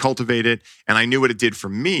knew how to cultivate it, and I knew what it did for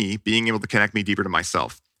me, being able to connect me deeper to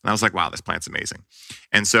myself. And I was like, wow, this plant's amazing.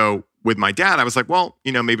 And so with my dad, I was like, well,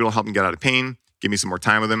 maybe it'll help him get out of pain, give me some more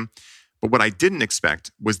time with him. But what I didn't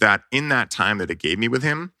expect was that in that time that it gave me with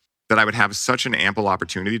him, that I would have such an ample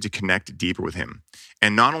opportunity to connect deeper with him.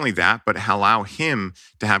 And not only that, but allow him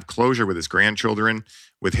to have closure with his grandchildren,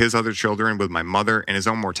 with his other children, with my mother, and his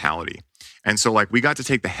own mortality. And so like we got to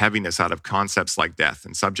take the heaviness out of concepts like death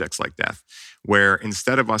and subjects like death, where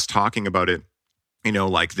instead of us talking about it,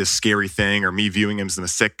 like this scary thing, or me viewing him as a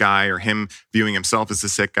sick guy, or him viewing himself as a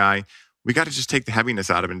sick guy, we got to just take the heaviness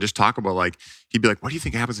out of it and just talk about like, he'd be like, what do you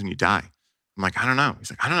think happens when you die? I'm like, I don't know. He's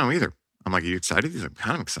like, I don't know either. I'm like, are you excited? He's like,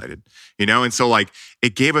 kind of excited, And so like,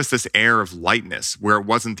 it gave us this air of lightness where it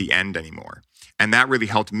wasn't the end anymore. And that really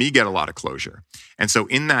helped me get a lot of closure. And so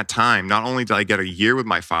in that time, not only did I get a year with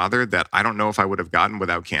my father that I don't know if I would have gotten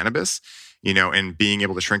without cannabis, and being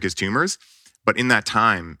able to shrink his tumors, but in that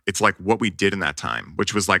time, it's like what we did in that time,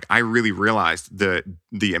 which was like, I really realized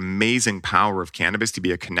the amazing power of cannabis to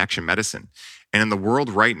be a connection medicine. And in the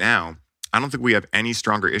world right now, I don't think we have any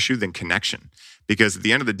stronger issue than connection. Because at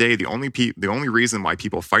the end of the day, the only reason why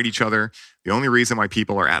people fight each other, the only reason why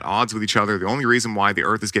people are at odds with each other, the only reason why the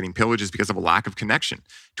earth is getting pillaged is because of a lack of connection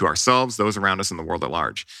to ourselves, those around us, and the world at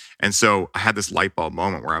large. And so I had this light bulb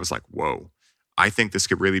moment where I was like, whoa, I think this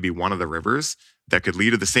could really be one of the rivers that could lead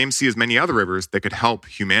to the same sea as many other rivers that could help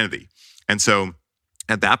humanity. And so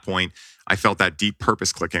at that point, I felt that deep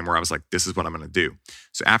purpose clicking where I was like, this is what I'm going to do.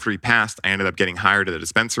 So after he passed, I ended up getting hired at a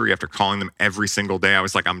dispensary. After calling them every single day, I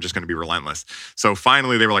was like, I'm just going to be relentless. So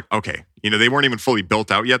finally they were like, okay, they weren't even fully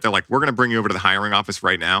built out yet. They're like, we're going to bring you over to the hiring office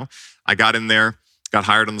right now. I got in there, got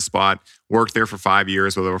hired on the spot, worked there for 5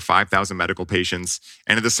 years with over 5,000 medical patients.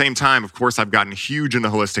 And at the same time, of course, I've gotten huge into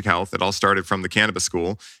holistic health. It all started from the cannabis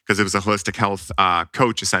school because it was a holistic health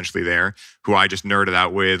coach essentially there who I just nerded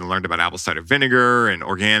out with and learned about apple cider vinegar and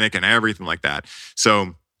organic and everything like that.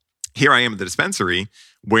 So here I am at the dispensary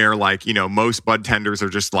where most bud tenders are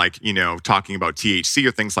just talking about THC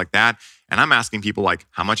or things like that. And I'm asking people like,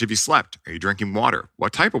 how much have you slept? Are you drinking water?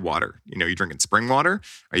 What type of water? You drinking spring water?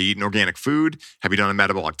 Are you eating organic food? Have you done a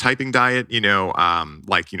metabolic typing diet?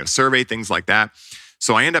 Survey, things like that.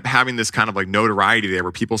 So I end up having this kind of like notoriety there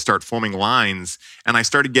where people start forming lines, and I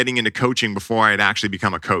started getting into coaching before I had actually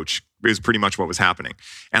become a coach. It was pretty much what was happening.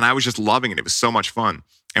 And I was just loving it. It was so much fun.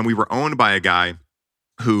 And we were owned by a guy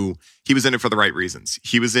who he was in it for the right reasons.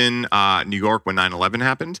 He was in New York when 9/11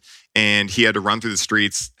 happened, and he had to run through the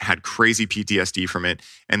streets, had crazy PTSD from it.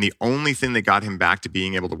 And the only thing that got him back to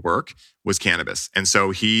being able to work was cannabis. And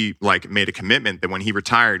so he like made a commitment that when he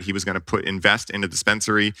retired, he was going to invest in a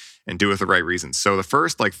dispensary and do it for the right reasons. So the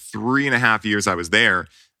first like 3.5 years I was there,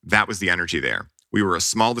 that was the energy there. We were a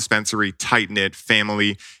small dispensary, tight-knit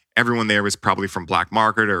family. Everyone there was probably from Black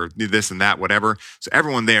Market or this and that, whatever. So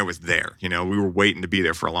everyone there was there. You know, we were waiting to be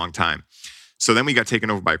there for a long time. So then we got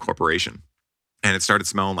taken over by a corporation. And it started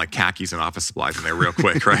smelling like khakis and office supplies in there real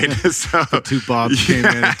quick, right? So the two Bobs came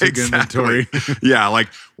in and took inventory. Yeah, like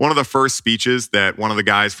one of the first speeches that one of the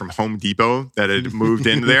guys from Home Depot that had moved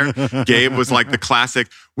in there gave was like the classic,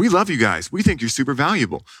 "We love you guys. We think you're super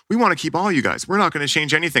valuable. We want to keep all you guys. We're not going to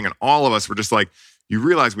change anything." And all of us were just like, you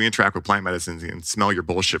realize we interact with plant medicines and smell your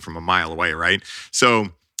bullshit from a mile away, right?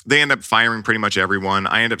 So they end up firing pretty much everyone.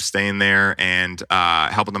 I end up staying there and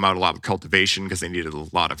helping them out a lot with cultivation because they needed a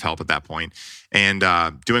lot of help at that point, and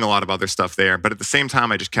doing a lot of other stuff there. But at the same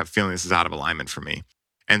time, I just kept feeling this is out of alignment for me.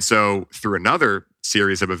 And so through another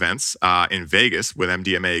series of events in Vegas with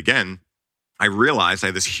MDMA again, I realized I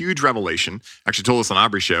had this huge revelation. I actually told this on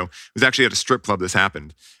Aubrey's show. It was actually at a strip club this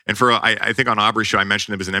happened. And I think on Aubrey's show, I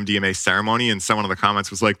mentioned it was an MDMA ceremony. And someone in the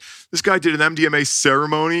comments was like, this guy did an MDMA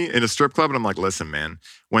ceremony in a strip club. And I'm like, listen, man,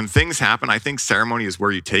 when things happen, I think ceremony is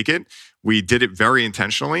where you take it. We did it very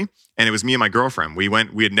intentionally. And it was me and my girlfriend. We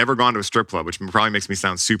had never gone to a strip club, which probably makes me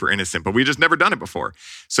sound super innocent, but we just never done it before.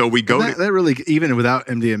 So we go that really, even without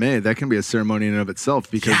MDMA, that can be a ceremony in and of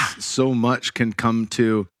itself because so much can come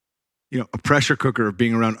to, you know, a pressure cooker of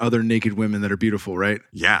being around other naked women that are beautiful, right?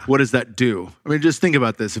 Yeah. What does that do? I mean, just think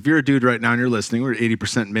about this. If you're a dude right now and you're listening, we're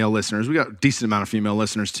 80% male listeners. We got a decent amount of female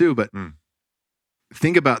listeners too, but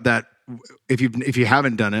think about that. If you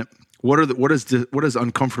haven't done it, what is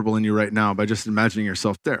uncomfortable in you right now by just imagining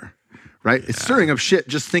yourself there, right? Yeah. It's stirring up shit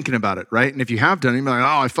just thinking about it, right? And if you have done it, you're like,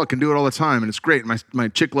 oh, I fucking do it all the time and it's great. My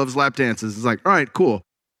chick loves lap dances. It's like, all right, cool.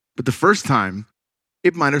 But the first time,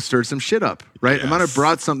 it might have stirred some shit up, right? Yes. It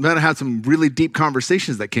might have had some really deep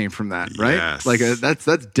conversations that came from that, right? Yes. Like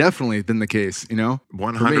that's definitely been the case, you know?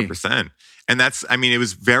 100%. And it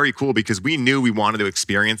was very cool because we knew we wanted to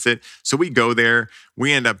experience it. So we go there,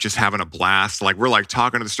 we end up just having a blast. Like we're like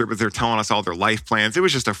talking to the strippers, they're telling us all their life plans. It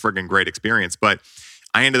was just a friggin' great experience. But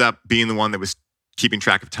I ended up being the one that was keeping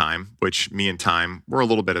track of time, which me and time, we're a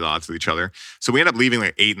little bit at odds with each other. So we ended up leaving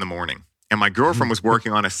like 8 a.m. And my girlfriend was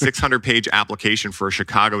working on a 600-page application for a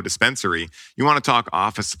Chicago dispensary. You want to talk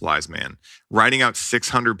office supplies, man. Writing out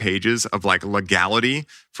 600 pages of like legality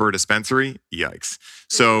for a dispensary? Yikes.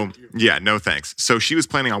 So yeah, no thanks. So she was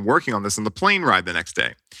planning on working on this on the plane ride the next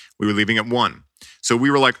day. We were leaving at 1. So we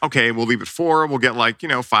were like, okay, we'll leave at 4. We'll get like,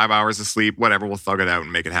 5 hours of sleep, whatever. We'll thug it out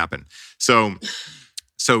and make it happen.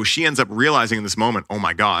 So she ends up realizing in this moment, oh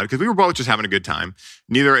my God, because we were both just having a good time.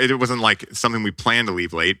 It wasn't like something we planned to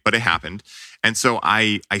leave late, but it happened. And so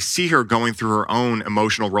I see her going through her own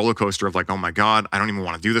emotional roller coaster of like, oh my God, I don't even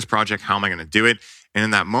want to do this project. How am I going to do it? And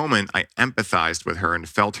in that moment, I empathized with her and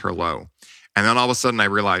felt her low. And then all of a sudden I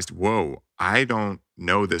realized, whoa, I don't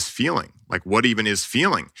know this feeling. Like what even is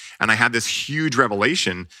feeling? And I had this huge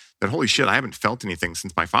revelation that holy shit, I haven't felt anything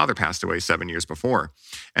since my father passed away 7 years before.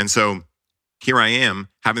 And so here I am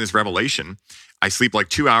having this revelation. I sleep like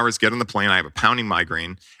 2 hours, get on the plane. I have a pounding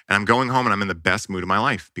migraine and I'm going home and I'm in the best mood of my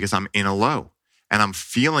life because I'm in a low and I'm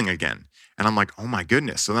feeling again. And I'm like, oh my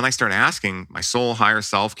goodness. So then I start asking my soul, higher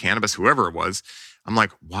self, cannabis, whoever it was. I'm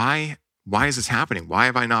like, why is this happening? Why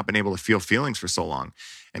have I not been able to feel feelings for so long?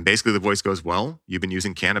 And basically the voice goes, well, you've been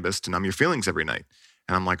using cannabis to numb your feelings every night.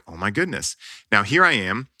 And I'm like, oh my goodness. Now here I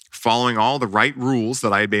am following all the right rules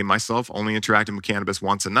that I had made myself, only interacting with cannabis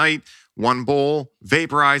once a night, 1 bowl,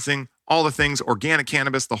 vaporizing, all the things, organic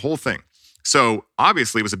cannabis, the whole thing. So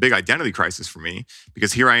obviously it was a big identity crisis for me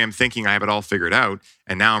because here I am thinking I have it all figured out.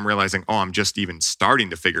 And now I'm realizing, oh, I'm just even starting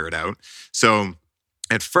to figure it out. So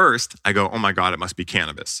at first I go, oh my God, it must be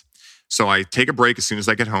cannabis. So I take a break as soon as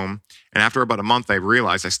I get home. And after about a month, I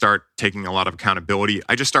realize I start taking a lot of accountability.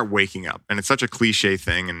 I just start waking up. And it's such a cliche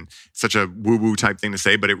thing and such a woo-woo type thing to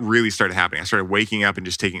say, but it really started happening. I started waking up and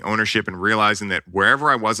just taking ownership and realizing that wherever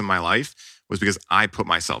I was in my life was because I put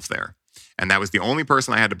myself there. And that was the only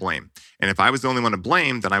person I had to blame. And if I was the only one to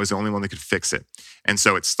blame, then I was the only one that could fix it. And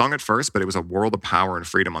so it stung at first, but it was a world of power and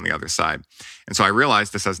freedom on the other side. And so I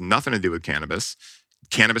realized this has nothing to do with cannabis.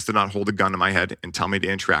 Cannabis did not hold a gun to my head and tell me to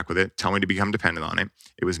interact with it, tell me to become dependent on it.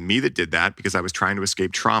 It was me that did that because I was trying to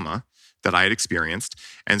escape trauma that I had experienced.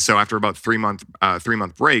 And so after about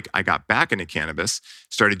 3-month break, I got back into cannabis,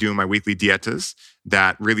 started doing my weekly dietas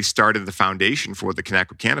that really started the foundation for what the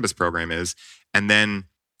Connect with Cannabis program is. And then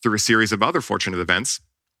through a series of other fortunate events,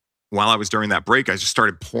 while I was during that break, I just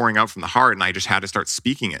started pouring out from the heart and I just had to start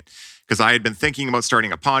speaking it because I had been thinking about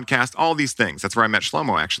starting a podcast, all these things. That's where I met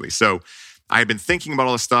Shlomo actually. So I had been thinking about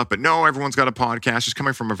all this stuff, but no, everyone's got a podcast, just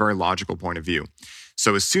coming from a very logical point of view.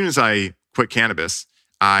 So as soon as I quit cannabis,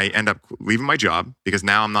 I end up leaving my job because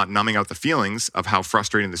now I'm not numbing out the feelings of how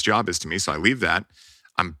frustrating this job is to me. So I leave that.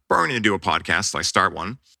 I'm burning to do a podcast, so I start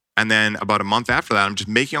one. And then about a month after that, I'm just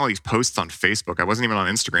making all these posts on Facebook. I wasn't even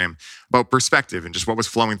on Instagram about perspective and just what was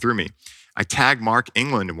flowing through me. I tagged Mark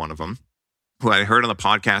England in one of them, who I heard on the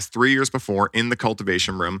podcast 3 years before in the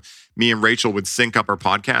cultivation room. Me and Rachel would sync up our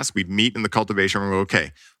podcast. We'd meet in the cultivation room.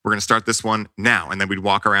 Okay, we're going to start this one now. And then we'd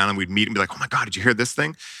walk around and we'd meet and be like, oh my God, did you hear this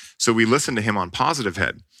thing? So we listened to him on Positive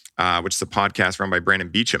Head, which is a podcast run by Brandon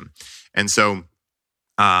Beecham. And so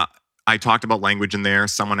I talked about language in there.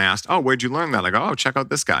 Someone asked, oh, where'd you learn that? I go, oh, check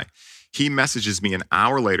out this guy. He messages me an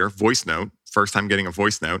hour later, voice note, first time getting a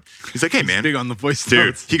voice note. He's like, hey, man. Big on the voice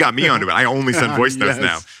notes. Dude, he got me onto it. I only send voice notes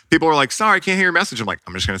now. People are like, sorry, I can't hear your message. I'm like,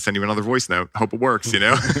 I'm just going to send you another voice note. Hope it works, you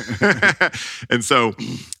know? And so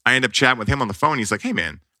I end up chatting with him on the phone. He's like, hey,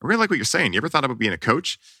 man, I really like what you're saying. You ever thought about being a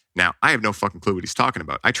coach? Now, I have no fucking clue what he's talking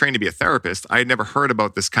about. I trained to be a therapist. I had never heard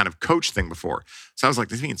about this kind of coach thing before. So I was like,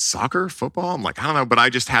 does he mean soccer, football? I'm like, I don't know. But I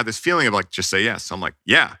just had this feeling of like, just say yes. So I'm like,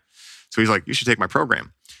 yeah. So he's like, you should take my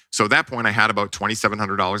program. So at that point, I had about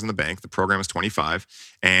 $2,700 in the bank. The program was $25,000.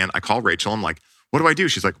 And I called Rachel. I'm like, what do I do?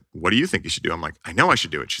 She's like, what do you think you should do? I'm like, I know I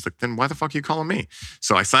should do it. She's like, then why the fuck are you calling me?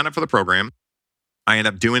 So I signed up for the program. I end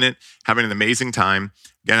up doing it, having an amazing time,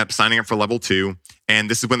 end up signing up for level 2. And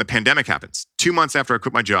this is when the pandemic happens. 2 months after I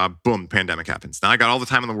quit my job, boom, the pandemic happens. Now I got all the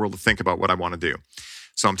time in the world to think about what I want to do.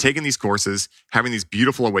 So I'm taking these courses, having these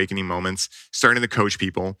beautiful awakening moments, starting to coach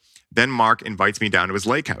people. Then Mark invites me down to his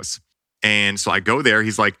lake house. And so I go there.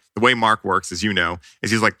 He's like, the way Mark works, as you know,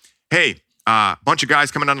 is he's like, hey, bunch of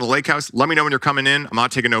guys coming down to the lake house. Let me know when you're coming in. I'm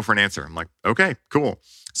not taking no for an answer. I'm like, okay, cool.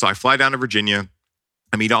 So I fly down to Virginia.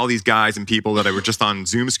 I meet all these guys and people that I were just on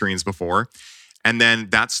Zoom screens before. And then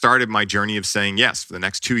that started my journey of saying yes for the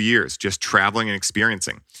next 2 years, just traveling and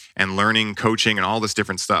experiencing and learning, coaching, and all this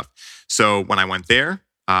different stuff. So when I went there,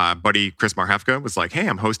 buddy Chris Marhefka was like, hey,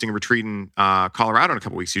 I'm hosting a retreat in Colorado in a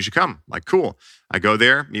couple weeks. You should come. I'm like, cool. I go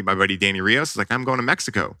there, meet my buddy Danny Rios. He's like, I'm going to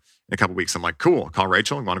Mexico in a couple weeks. I'm like, cool. Call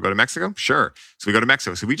Rachel. You want to go to Mexico? Sure. So we go to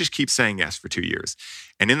Mexico. So we just keep saying yes for 2 years.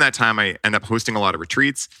 And in that time, I end up hosting a lot of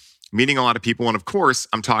retreats, meeting a lot of people. And of course,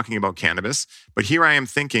 I'm talking about cannabis. But here I am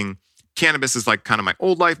thinking cannabis is like kind of my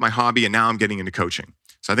old life, my hobby, and now I'm getting into coaching.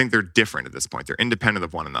 So I think they're different at this point. They're independent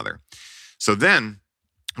of one another. So then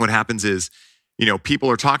what happens is, you know, people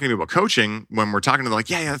are talking to me about coaching when we're talking to them like,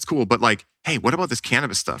 yeah, that's cool. But like, hey, what about this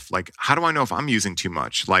cannabis stuff? Like, how do I know if I'm using too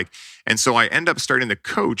much? Like, and so I end up starting to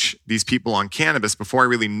coach these people on cannabis before I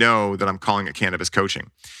really know that I'm calling it cannabis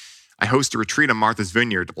coaching. I host a retreat on Martha's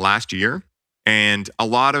Vineyard last year. And a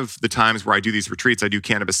lot of the times where I do these retreats, I do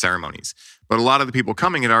cannabis ceremonies. But a lot of the people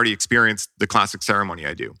coming had already experienced the classic ceremony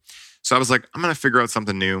I do. So I was like, I'm going to figure out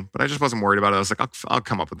something new. But I just wasn't worried about it. I was like, I'll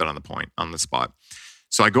come up with it on the spot.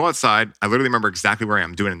 So I go outside. I literally remember exactly where I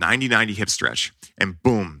am, doing a 90-90 hip stretch. And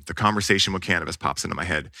boom, the conversation with cannabis pops into my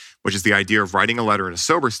head, which is the idea of writing a letter in a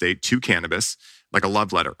sober state to cannabis, like a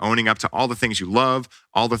love letter, owning up to all the things you love,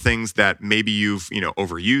 all the things that maybe you've,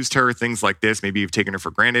 overused her, things like this. Maybe you've taken her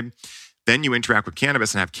for granted. Then you interact with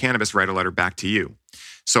cannabis and have cannabis write a letter back to you.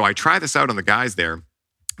 So I try this out on the guys there.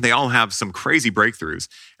 They all have some crazy breakthroughs.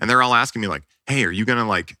 And they're all asking me like, hey, are you going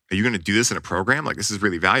to do this in a program? Like, this is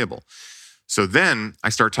really valuable. So then I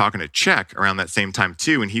start talking to Czech around that same time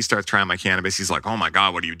too. And he starts trying my cannabis. He's like, oh my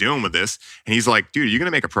God, what are you doing with this? And he's like, dude, are you going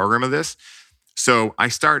to make a program of this? So I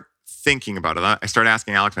start thinking about it. I start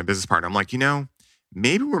asking Alex, my business partner. I'm like,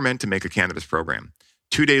 maybe we're meant to make a cannabis program.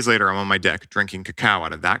 2 days later, I'm on my deck drinking cacao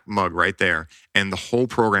out of that mug right there. And the whole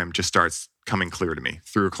program just starts coming clear to me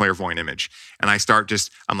through a clairvoyant image. And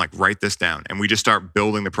I'm like, write this down. And we just start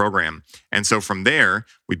building the program. And so from there,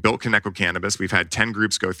 we built Connect with Cannabis. We've had 10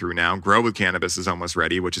 groups go through now. Grow with Cannabis is almost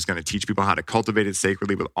ready, which is going to teach people how to cultivate it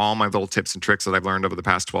sacredly with all my little tips and tricks that I've learned over the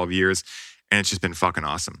past 12 years. And it's just been fucking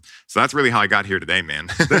awesome. So that's really how I got here today, man.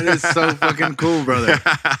 That is so fucking cool, brother.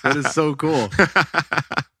 That is so cool.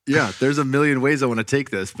 Yeah, there's a million ways I want to take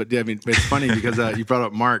this, but yeah, I mean, it's funny because you brought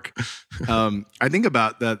up Mark. I think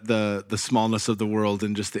about that the smallness of the world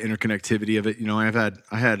and just the interconnectivity of it.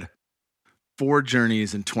 I had 4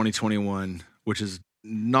 journeys in 2021, which is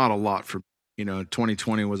not a lot for,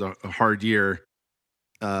 2020 was a hard year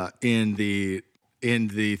in the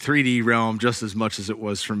 3D realm just as much as it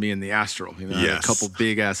was for me in the astral. I had a couple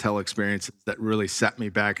big ass hell experiences that really set me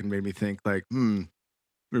back and made me think like, maybe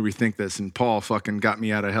rethink this. And Paul fucking got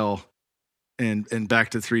me out of hell and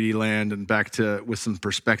back to 3D land and back to with some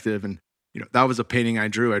perspective. And that was a painting I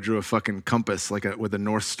drew. I drew a fucking compass with a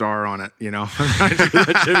North Star on it. I drew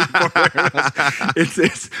that shit before.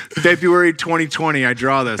 It's February 2020. I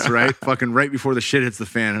draw this right, fucking right before the shit hits the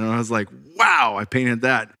fan, and I was like, wow, I painted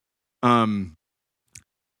that.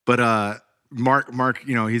 But Mark,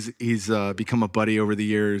 he's become a buddy over the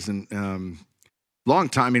years, and long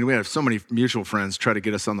time. I mean, we have so many mutual friends try to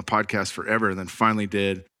get us on the podcast forever, and then finally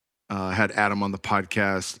did. Had Adam on the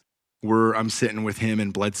podcast. I'm sitting with him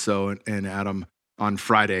and Bledsoe and Adam on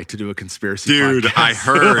Friday to do a conspiracy podcast. I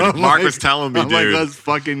heard. Mark was telling me, I'm dude. like, let's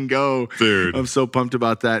fucking go. Dude. I'm so pumped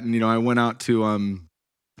about that. And, I went out to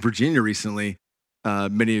Virginia recently.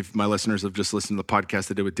 Many of my listeners have just listened to the podcast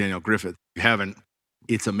I did with Daniel Griffith. If you haven't,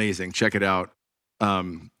 it's amazing. Check it out.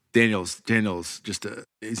 Daniel's just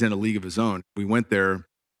he's in a league of his own. We went there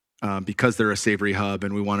because they're a savory hub,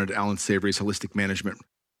 and we wanted Alan Savory's holistic management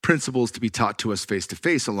principles to be taught to us face to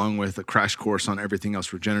face, along with a crash course on everything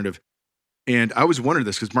else regenerative. And I was wondering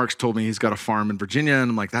this because Mark's told me he's got a farm in Virginia, and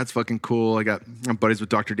I'm like, that's fucking cool. I'm buddies with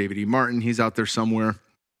Dr. David E. Martin. He's out there somewhere.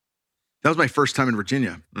 That was my first time in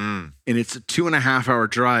Virginia. And it's a 2.5-hour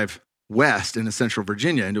drive west into central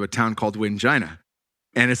Virginia into a town called Wingina.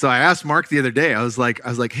 And so I asked Mark the other day, I was like,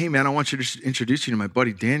 hey man, I want you to introduce you to my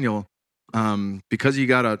buddy Daniel. Because you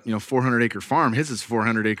got a 400-acre farm, his is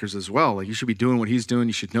 400 acres as well. Like, you should be doing what he's doing.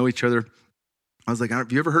 You should know each other. I was like,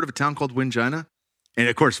 have you ever heard of a town called Wingina? And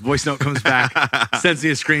of course, voice note comes back, sends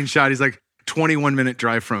me a screenshot. He's like, 21-minute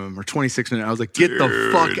drive from him, or 26-minute. I was like, get the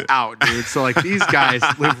fuck out, dude. So like, these guys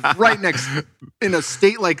live right next, in a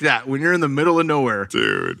state like that, when you're in the middle of nowhere,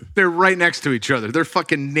 dude, they're right next to each other. They're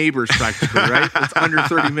fucking neighbors practically, right? It's under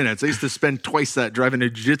 30 minutes. I used to spend twice that driving to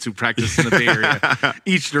jiu-jitsu practice in the Bay Area,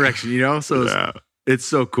 each direction, So it's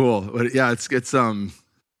so cool. But yeah, it's got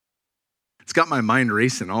my mind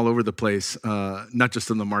racing all over the place. Not just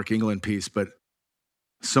on the Mark England piece, but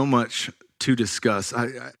so much to discuss.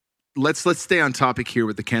 Let's stay on topic here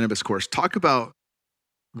with the cannabis course. Talk about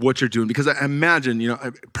what you're doing, because I imagine,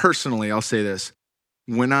 personally, I'll say this.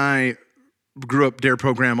 When I grew up, DARE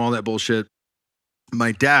program, all that bullshit,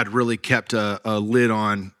 my dad really kept a lid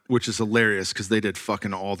on, which is hilarious because they did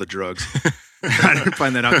fucking all the drugs. I didn't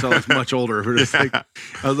find that out until I was much older. But it's like, I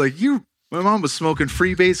was like, my mom was smoking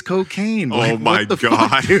freebase cocaine. Like, oh my God.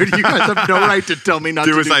 Fuck, dude, you guys have no right to tell me not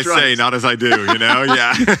to do drugs. Do as I say, not as I do,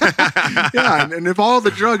 Yeah. Yeah, and if all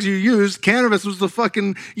the drugs you used, cannabis was the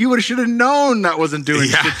fucking, you should have known that wasn't doing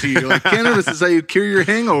shit to you. Like, cannabis is how you cure your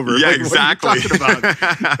hangover. Yeah, like, exactly. What are you talking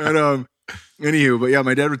about? And, anywho, but yeah,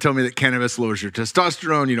 my dad would tell me that cannabis lowers your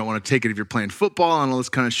testosterone. You don't want to take it if you're playing football and all this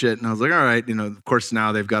kind of shit. And I was like, all right, of course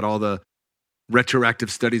now they've got all the retroactive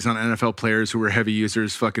studies on NFL players who were heavy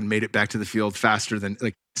users fucking made it back to the field faster than,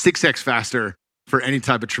 like, 6x faster for any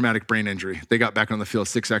type of traumatic brain injury. They got back on the field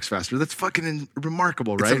 6x faster. That's fucking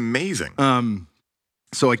remarkable, right? It's amazing.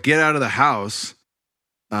 So I get out of the house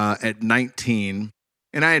at 19,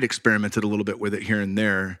 and I had experimented a little bit with it here and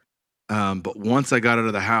there. But once I got out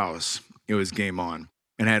of the house, it was game on.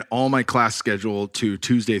 And I had all my class scheduled to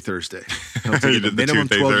Tuesday, Thursday. I was taking the minimum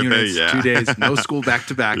 12 units, 2 days, no school back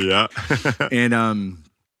to back. Yeah. And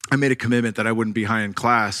I made a commitment that I wouldn't be high in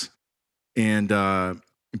class. And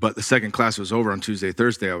but the second class was over on Tuesday,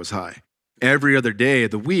 Thursday, I was high. Every other day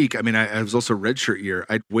of the week, I mean, I was also redshirt year.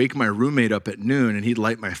 I'd wake my roommate up at noon and he'd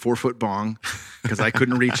light my 4-foot bong because I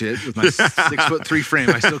couldn't reach it with my 6'3" frame.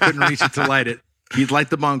 I still couldn't reach it to light it. He'd light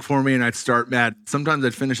the bong for me and I'd start mad. Sometimes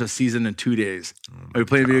I'd finish a season in 2 days. I'd be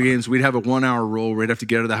playing video games. We'd have a 1-hour rule where we'd have to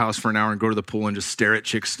get out of the house for an hour and go to the pool and just stare at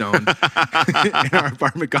chicks stoned in our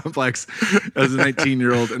apartment complex as a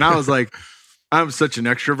 19-year-old. And I was like, I'm such an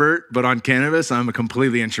extrovert, but on cannabis, I'm a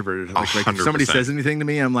completely introverted. Like if somebody says anything to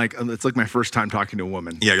me, I'm like, it's like my first time talking to a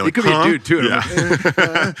woman. Yeah, you're like, it could be a dude too. Yeah.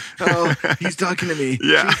 Like, oh, he's talking to me.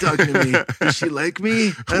 Yeah. She's talking to me. Does she like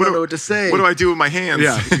me? I don't know what to say. What do I do with my hands?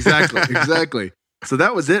 Yeah, exactly. So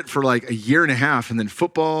that was it for like a year and a half. And then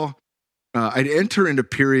football, I'd enter into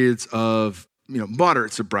periods of,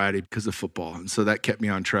 moderate sobriety because of football. And so that kept me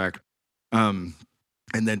on track. And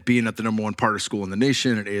then being at the number one part of school in the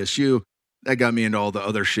nation at ASU, that got me into all the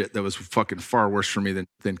other shit that was fucking far worse for me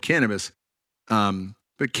than cannabis.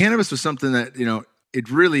 But cannabis was something that,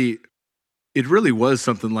 it really was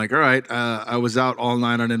something like, all right, I was out all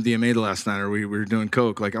night on MDMA last night, or we were doing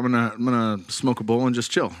coke. Like, I'm gonna smoke a bowl and just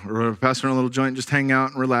chill, or pass around a little joint, just hang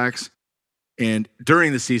out and relax. And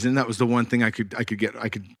during the season, that was the one thing I could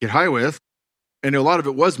get high with. And a lot of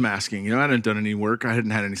it was masking. You know, I hadn't done any work. I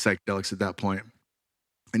hadn't had any psychedelics at that point.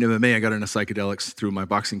 In MMA, I got into psychedelics through my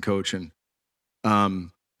boxing coach, and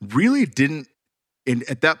really didn't. And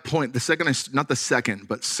at that point, not the second,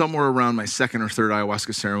 but somewhere around my second or third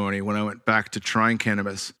ayahuasca ceremony, when I went back to trying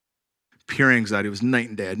cannabis, pure anxiety was night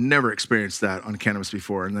and day. I'd never experienced that on cannabis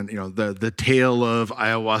before. And then, you know, the tale of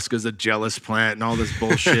ayahuasca is a jealous plant and all this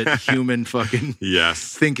bullshit, human fucking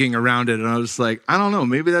thinking around it. And I was like, I don't know,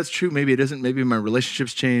 maybe that's true. Maybe it isn't. Maybe my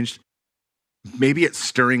relationship's changed. Maybe it's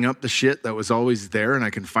stirring up the shit that was always there and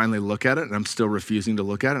I can finally look at it, and I'm still refusing to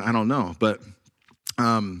look at it. I don't know. But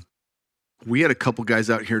we had a couple guys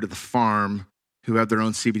out here to the farm who have their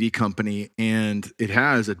own CBD company, and it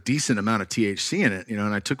has a decent amount of THC in it, you know,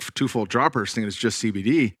 and I took 2 full droppers thinking it's just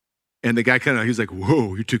CBD. And the guy he was like,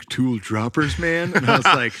 whoa, you took 2 droppers, man? And I was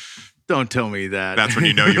like, don't tell me that. That's when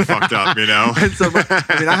you know you fucked up, you know? And so,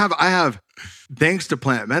 I have, thanks to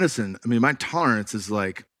plant medicine, my tolerance is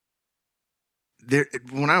like,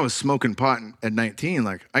 when I was smoking pot at 19,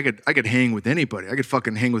 like I could hang with anybody. I could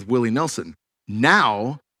fucking hang with Willie Nelson.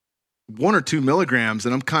 Now, 1 or 2 milligrams,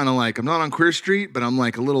 and I'm kind of like, I'm not on Queer Street, but I'm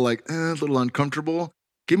like a little uncomfortable.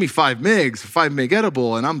 Give me 5 mg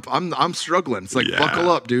edible, and I'm struggling. It's like, buckle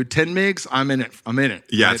up, dude. 10 mgs, I'm in it.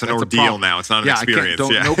 Yeah, right? it's an ordeal now. It's not an experience.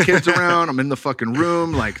 No kids around. I'm in the fucking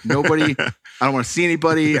room. Like nobody. I don't want to see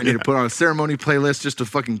anybody. I need to put on a ceremony playlist just to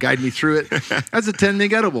fucking guide me through it. That's a 10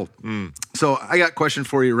 mg edible. So I got a question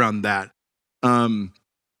for you around that.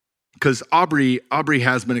 Because Aubrey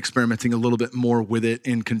has been experimenting a little bit more with it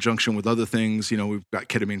in conjunction with other things. You know, we've got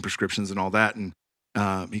ketamine prescriptions and all that, and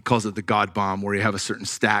he calls it the God Bomb, where you have a certain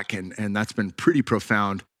stack, and that's been pretty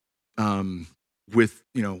profound. With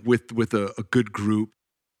a good group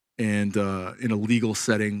and in a legal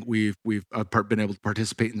setting, we've been able to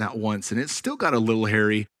participate in that once, and it's still got a little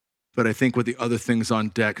hairy. But I think with the other things on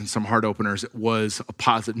deck and some heart openers, it was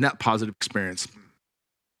a net positive experience.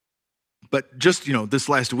 But just, you know, this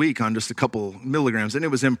last week on just a couple milligrams, and it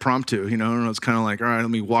was impromptu, you know, and I was kind of like, all right, let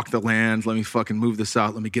me walk the land. Let me fucking move this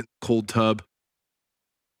out. Let me get in the cold tub.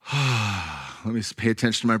 Let me pay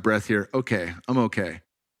attention to my breath here. Okay, I'm okay.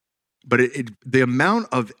 But the amount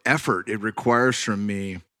of effort it requires from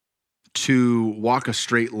me to walk a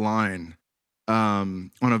straight line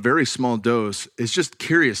on a very small dose is just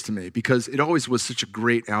curious to me, because it always was such a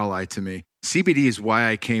great ally to me. CBD is why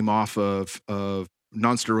I came off of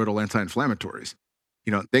non-steroidal anti-inflammatories.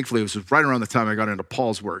 You know, thankfully it was right around the time I got into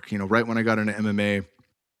Paul's work. You know, right when I got into MMA,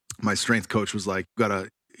 my strength coach was like,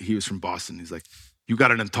 he was from Boston. He's like, you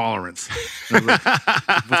got an intolerance. And I was like,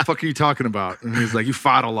 what the fuck are you talking about? And he's like, you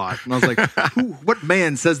fought a lot. And I was like, what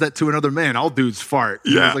man says that to another man? All dudes fart.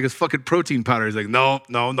 Yeah. It's like his fucking protein powder. He's like, no,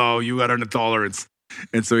 you got an intolerance.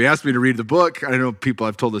 And so he asked me to read the book. I know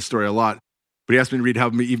I've told this story a lot, but he asked me to read How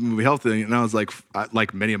to Eat and Be Healthy. And I was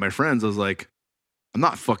like many of my friends, I was like, I'm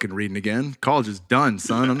not fucking reading again. College is done,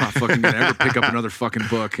 son. I'm not fucking gonna ever pick up another fucking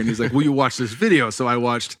book. And he's like, will you watch this video? So I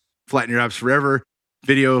watched Flatten Your Abs Forever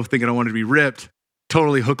video, thinking I wanted to be ripped.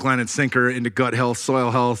 Totally hook, line, and sinker into gut health,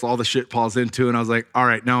 soil health, all the shit Paul's into. And I was like, all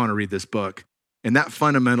right, now I want to read this book. And that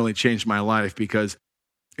fundamentally changed my life, because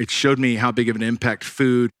it showed me how big of an impact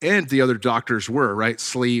food and the other doctors were, right?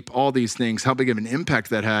 Sleep, all these things, how big of an impact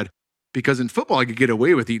that had. Because in football, I could get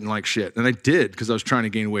away with eating like shit. And I did, because I was trying to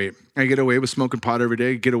gain weight. I get away with smoking pot every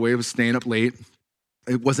day, get away with staying up late.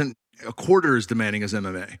 It wasn't a quarter as demanding as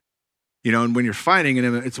MMA. You know, and when you're fighting,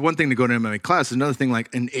 it's one thing to go to MMA class. It's another thing,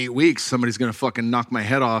 like in 8 weeks, somebody's going to fucking knock my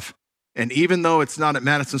head off. And even though it's not at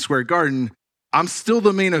Madison Square Garden, I'm still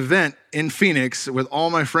the main event in Phoenix with all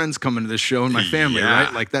my friends coming to this show and my family,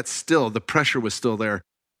 right? Like that's still, the pressure was still there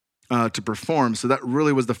to perform. So that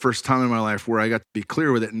really was the first time in my life where I got to be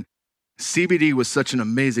clear with it. And CBD was such an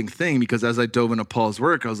amazing thing, because as I dove into Paul's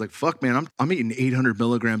work, I was like, fuck, man, I'm eating 800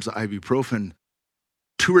 milligrams of ibuprofen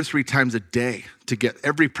 2 or 3 times a day to get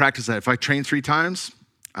every practice. If I train 3 times,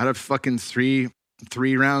 I'd have fucking three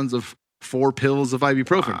rounds of 4 pills of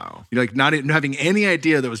ibuprofen. Wow. You know, like not having any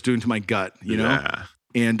idea that was doing to my gut, you know? Yeah.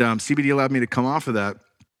 And CBD allowed me to come off of that.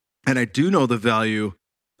 And I do know the value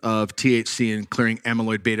of THC and clearing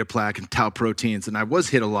amyloid beta plaque and tau proteins. And I was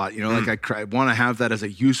hit a lot, you know, like I want to have that as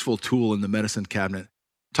a useful tool in the medicine cabinet.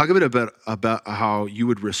 Talk a bit about how you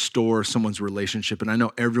would restore someone's relationship. And I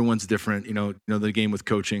know everyone's different, you know the game with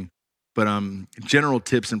coaching, but general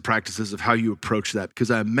tips and practices of how you approach that. Because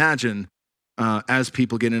I imagine as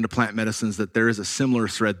people get into plant medicines that there is a similar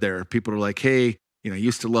thread there. People are like, hey, you know, I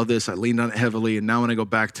used to love this. I leaned on it heavily. And now when I go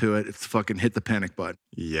back to it, it's fucking hit the panic button.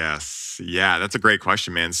 Yes. Yeah, that's a great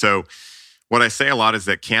question, man. So what I say a lot is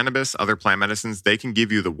that cannabis, other plant medicines, they can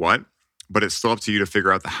give you the what, but it's still up to you to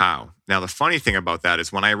figure out the how. Now, the funny thing about that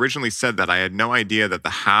is when I originally said that, I had no idea that the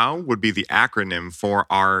how would be the acronym for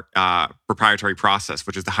our proprietary process,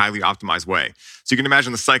 which is the highly optimized way. So you can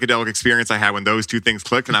imagine the psychedelic experience I had when those two things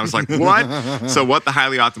clicked, and I was like, what? So what the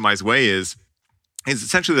highly optimized way is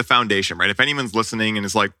essentially the foundation, right? If anyone's listening and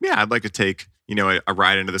is like, yeah, I'd like to take, a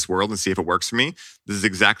ride into this world and see if it works for me, this is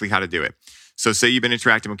exactly how to do it. So say you've been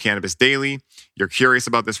interacting with cannabis daily, you're curious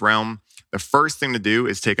about this realm. The first thing to do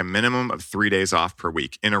is take a minimum of 3 days off per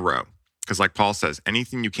week in a row. Because like Paul says,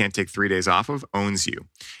 anything you can't take 3 days off of owns you.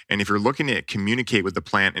 And if you're looking to communicate with the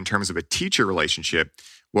plant in terms of a teacher relationship,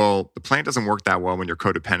 well, the plant doesn't work that well when you're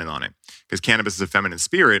codependent on it. Because cannabis is a feminine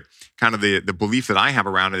spirit, kind of the belief that I have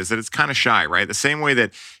around it is that it's kind of shy, right? The same way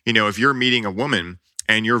that, if you're meeting a woman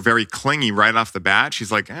and you're very clingy right off the bat,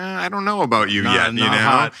 she's like, I don't know about you yet,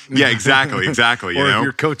 hot. Yeah, exactly. Or if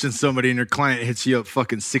you're coaching somebody and your client hits you up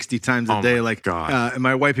fucking 60 times a day, like, God. Am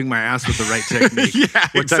I wiping my ass with the right technique? Yeah,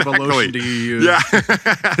 what type of lotion do you use?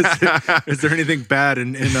 Yeah. Is there anything bad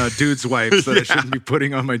in dude's wipes that I shouldn't be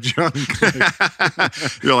putting on my junk?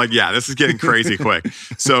 You're like, yeah, this is getting crazy quick.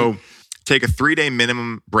 So take a 3-day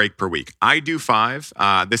minimum break per week. I do 5.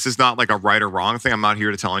 This is not like a right or wrong thing. I'm not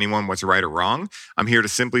here to tell anyone what's right or wrong. I'm here to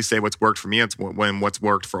simply say what's worked for me. It's what's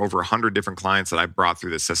worked for over 100 different clients that I've brought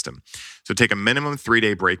through this system. So take a minimum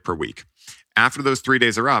 3-day break per week. After those 3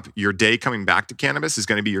 days are up, your day coming back to cannabis is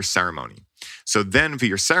going to be your ceremony. So then for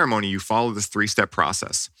your ceremony, you follow this 3-step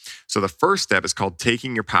process. So the first step is called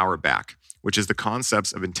taking your power back, which is the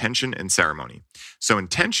concepts of intention and ceremony. So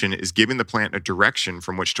intention is giving the plant a direction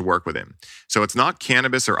from which to work within. So it's not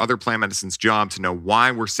cannabis or other plant medicine's job to know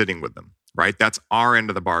why we're sitting with them, right? That's our end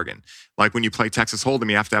of the bargain. Like when you play Texas Hold'em,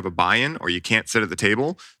 you have to have a buy-in or you can't sit at the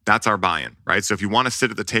table. That's our buy-in, right? So if you want to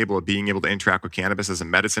sit at the table of being able to interact with cannabis as a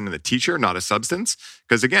medicine and a teacher, not a substance,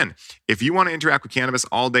 because again, if you want to interact with cannabis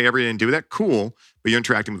all day, every day and do that, cool, but you're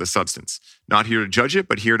interacting with a substance. Not here to judge it,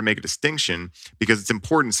 but here to make a distinction because it's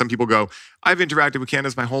important. Some people go, I've interacted with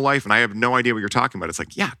cannabis my whole life and I have no idea what you're talking about. It's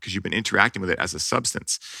like, yeah, because you've been interacting with it as a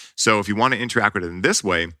substance. So if you want to interact with it in this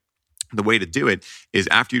way, the way to do it is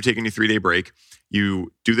after you've taken your 3-day break,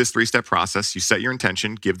 you do this 3-step process. You set your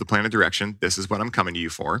intention, give the plant a direction. This is what I'm coming to you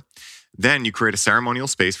for. Then you create a ceremonial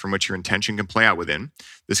space from which your intention can play out within.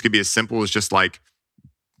 This could be as simple as just like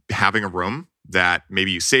having a room that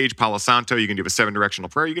maybe you sage Palo Santo, you can do a 7-directional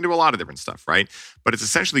prayer, you can do a lot of different stuff, right? But it's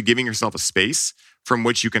essentially giving yourself a space from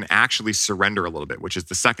which you can actually surrender a little bit, which is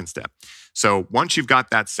the second step. So once you've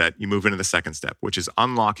got that set, you move into the second step, which is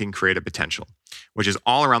unlocking creative potential, which is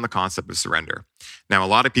all around the concept of surrender. Now, a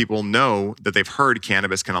lot of people know that they've heard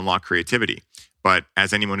cannabis can unlock creativity. But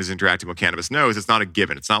as anyone who's interacting with cannabis knows, it's not a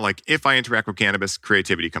given. It's not like if I interact with cannabis,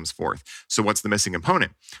 creativity comes forth. So what's the missing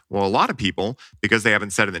component? Well, a lot of people, because they haven't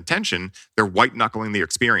set an intention, they're white knuckling the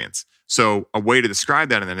experience. So a way to describe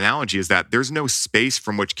that in an analogy is that there's no space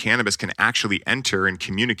from which cannabis can actually enter and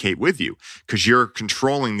communicate with you because you're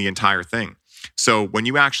controlling the entire thing. So when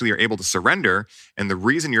you actually are able to surrender, and the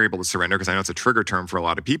reason you're able to surrender, because I know it's a trigger term for a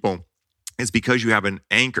lot of people, is because you have an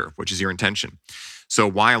anchor, which is your intention. So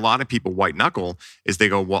why a lot of people white knuckle is they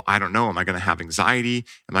go, well, I don't know. Am I going to have anxiety?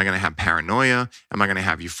 Am I going to have paranoia? Am I going to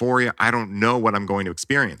have euphoria? I don't know what I'm going to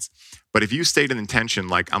experience. But if you state an intention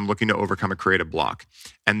like I'm looking to overcome a creative block,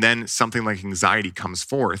 and then something like anxiety comes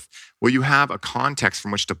forth, well, you have a context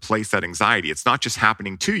from which to place that anxiety. It's not just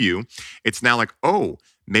happening to you. It's now like, oh,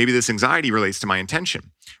 maybe this anxiety relates to my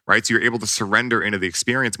intention, right? So you're able to surrender into the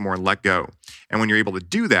experience more and let go. And when you're able to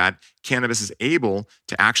do that, cannabis is able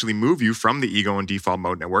to actually move you from the ego and default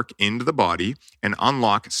mode network into the body and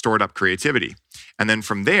unlock stored up creativity. And then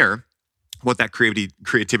from there, what that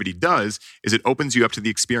creativity does is it opens you up to the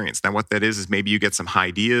experience. Now, what that is maybe you get some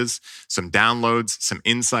ideas, some downloads, some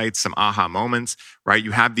insights, some aha moments, right?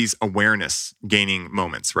 You have these awareness gaining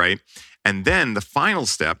moments, right? And then the final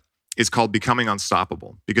step is called becoming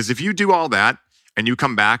unstoppable. Because if you do all that and you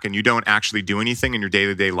come back and you don't actually do anything in your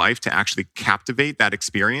day-to-day life to actually captivate that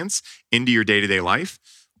experience into your day-to-day life,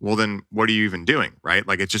 well, then what are you even doing, right?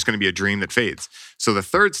 Like it's just going to be a dream that fades. So the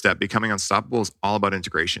third step, becoming unstoppable, is all about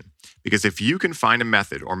integration. Because if you can find a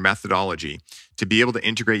method or methodology to be able to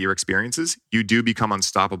integrate your experiences, you do become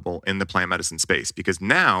unstoppable in the plant medicine space. Because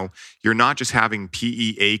now you're not just having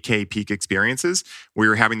PEAK peak experiences where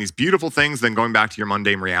you're having these beautiful things, then going back to your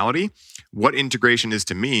mundane reality. What integration is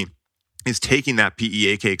to me is taking that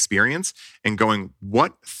PEAK experience and going,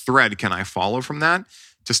 what thread can I follow from that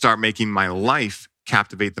to start making my life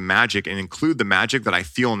captivate the magic and include the magic that I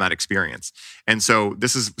feel in that experience. And so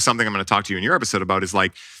this is something I'm going to talk to you in your episode about is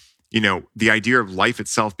like, the idea of life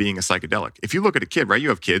itself being a psychedelic. If you look at a kid, right? You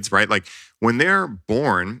have kids, right? Like when they're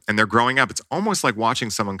born and they're growing up, it's almost like watching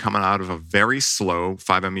someone coming out of a very slow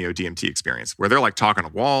 5-MeO DMT experience where they're like talking to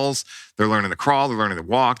walls, they're learning to crawl, they're learning to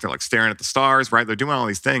walk, they're like staring at the stars, right? They're doing all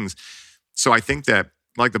these things. So I think that,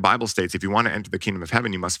 like the Bible states, if you want to enter the kingdom of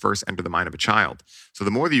heaven, you must first enter the mind of a child. So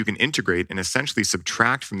the more that you can integrate and essentially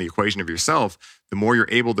subtract from the equation of yourself, the more you're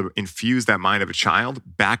able to infuse that mind of a child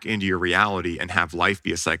back into your reality and have life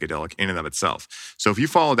be a psychedelic in and of itself. So if you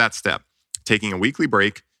follow that step, taking a weekly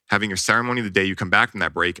break, having your ceremony the day you come back from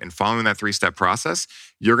that break, and following that 3-step process,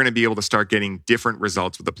 you're going to be able to start getting different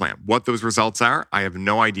results with the plant. What those results are, I have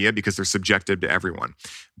no idea because they're subjective to everyone.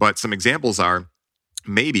 But some examples are,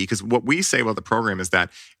 maybe, because what we say about the program is that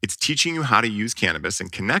it's teaching you how to use cannabis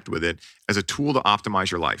and connect with it as a tool to optimize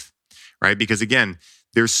your life, right? Because again,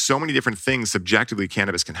 there's so many different things subjectively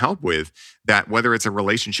cannabis can help with, that whether it's a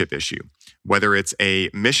relationship issue, whether it's a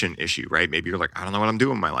mission issue, right? Maybe you're like, I don't know what I'm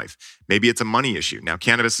doing in my life. Maybe it's a money issue. Now,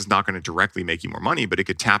 cannabis is not going to directly make you more money, but it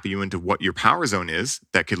could tap you into what your power zone is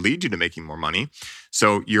that could lead you to making more money.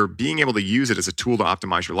 So you're being able to use it as a tool to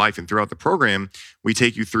optimize your life. And throughout the program, we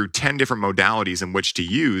take you through 10 different modalities in which to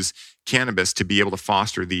use cannabis to be able to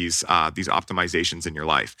foster these optimizations in your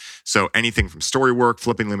life. So anything from story work,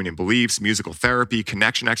 flipping limiting beliefs, musical therapy,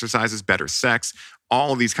 connection exercises, better sex,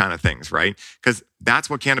 all of these kind of things, right? Because that's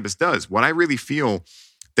what cannabis does. What I really feel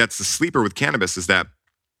that's the sleeper with cannabis is that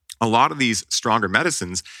a lot of these stronger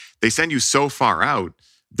medicines, they send you so far out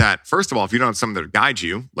that, first of all, if you don't have someone to guide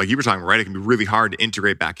you, like you were talking, right, it can be really hard to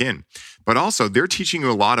integrate back in. But also, they're teaching you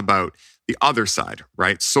a lot about the other side,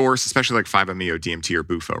 right? Source, especially like 5-MeO, DMT, or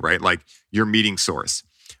Bufo, right? Like you're meeting source.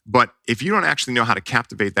 But if you don't actually know how to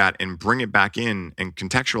captivate that and bring it back in and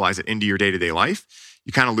contextualize it into your day-to-day life,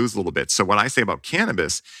 you kind of lose a little bit. So what I say about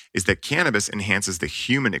cannabis is that cannabis enhances the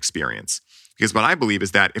human experience. Because what I believe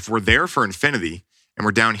is that if we're there for infinity and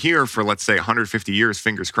we're down here for, let's say, 150 years,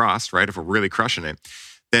 fingers crossed, right? If we're really crushing it,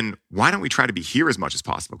 then why don't we try to be here as much as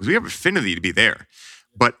possible? Because we have affinity to be there.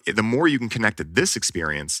 But the more you can connect to this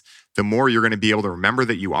experience, the more you're going to be able to remember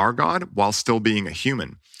that you are God while still being a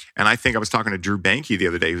human. And I think I was talking to Drew Banke the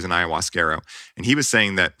other day, who's an ayahuasquero, and he was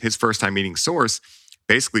saying that his first time meeting Source,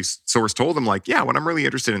 basically Source told him, like, yeah, what I'm really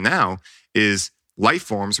interested in now is life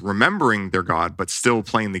forms remembering their God, but still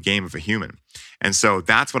playing the game of a human. And so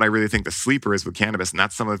that's what I really think the sleeper is with cannabis. And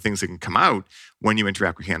that's some of the things that can come out when you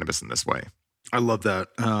interact with cannabis in this way. I love that.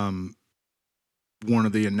 One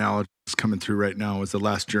of the analogies coming through right now was the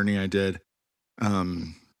last journey I did. I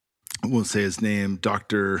won't say his name,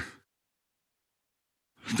 Dr.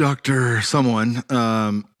 someone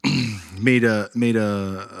made a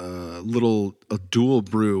dual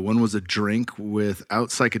brew. One was a drink without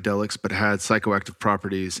psychedelics but had psychoactive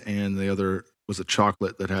properties, and the other was a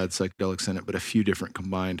chocolate that had psychedelics in it, but a few different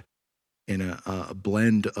combined in a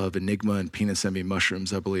blend of enigma and penis envy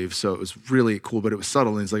mushrooms, I believe. So it was really cool, but it was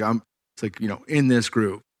subtle. And it's like, in this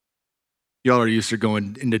group, y'all are used to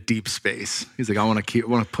going into deep space. He's like, I want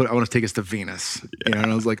to take us to Venus. Yeah.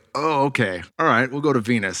 And I was like, oh, okay. All right, we'll go to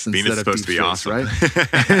Venus instead Venus is of supposed deep to be space, awesome. right?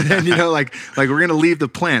 And then, like we're going to leave the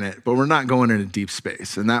planet, but we're not going into deep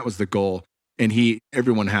space. And that was the goal. And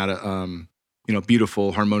everyone had a,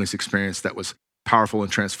 beautiful, harmonious experience that was powerful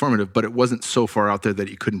and transformative, but it wasn't so far out there that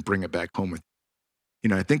you couldn't bring it back home with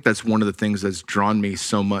you. I think that's one of the things that's drawn me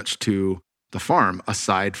so much to the farm,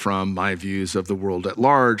 aside from my views of the world at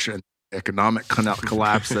large and economic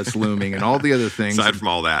collapse that's looming and all the other things. Aside from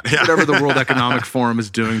all that. Whatever the World Economic Forum is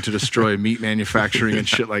doing to destroy meat manufacturing and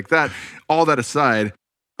shit like that, all that aside,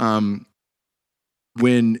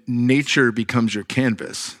 when nature becomes your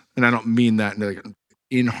canvas, and I don't mean that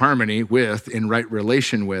in harmony with, in right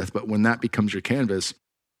relation with, but when that becomes your canvas,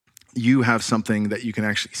 you have something that you can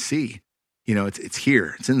actually see. It's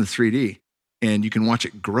here, it's in the 3D, and you can watch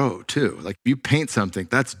it grow too. Like if you paint something,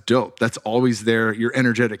 that's dope. That's always there. Your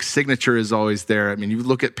energetic signature is always there. I mean, you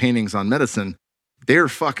look at paintings on medicine, they're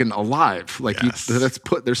fucking alive. Like yes.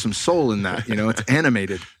 There's some soul in that, it's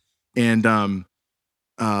animated. And,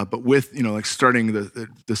 but with, starting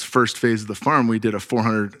this first phase of the farm, we did a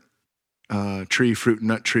 400 tree, fruit,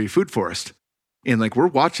 nut tree food forest. And we're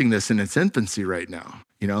watching this in its infancy right now.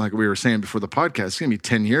 Like we were saying before the podcast, it's going to be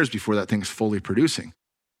 10 years before that thing's fully producing.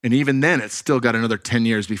 And even then, it's still got another 10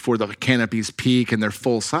 years before the canopies peak and they're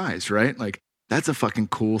full size, right? Like that's a fucking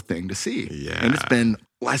cool thing to see. Yeah. And it's been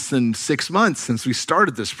less than 6 months since we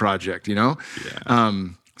started this project, Yeah.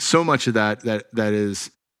 So much of that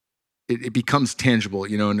is, it becomes tangible,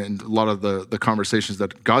 and a lot of the conversations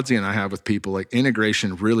that Godzi and I have with people, like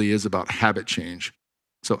integration really is about habit change.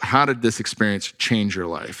 So how did this experience change your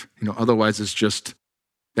life? Otherwise it's just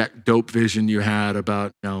that dope vision you had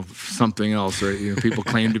about, something else, or people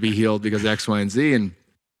claim to be healed because X, Y, and Z. And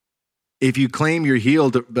if you claim you're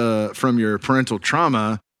healed from your parental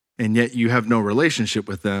trauma and yet you have no relationship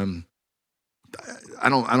with them, I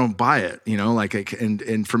don't buy it,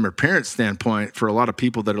 and from a parent standpoint, for a lot of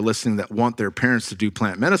people that are listening that want their parents to do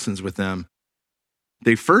plant medicines with them,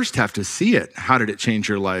 they first have to see it. How did it change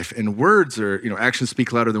your life? And words are, actions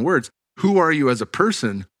speak louder than words. Who are you as a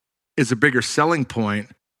person is a bigger selling point.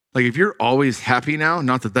 Like if you're always happy now,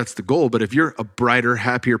 not that that's the goal, but if you're a brighter,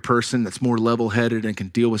 happier person that's more level-headed and can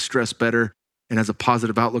deal with stress better and has a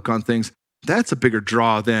positive outlook on things, that's a bigger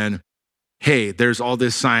draw than, hey, there's all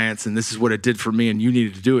this science and this is what it did for me and you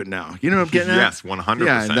needed to do it now. You know what I'm getting at? Yes, 100%.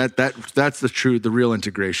 Yeah, and that's the real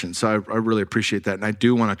integration. So I really appreciate that. And I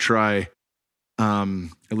do want to try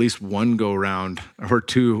at least one go around or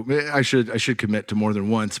two. I should commit to more than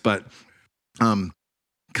once, but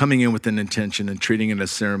coming in with an intention and treating it as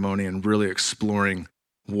ceremony and really exploring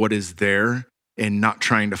what is there and not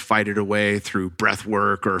trying to fight it away through breath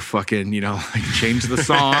work or fucking, change the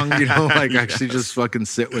song, actually just fucking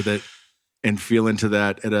sit with it and feel into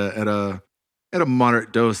that at a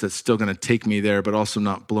moderate dose that's still going to take me there, but also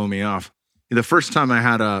not blow me off. The first time I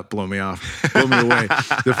had blow me away.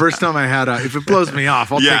 The first time I had if it blows me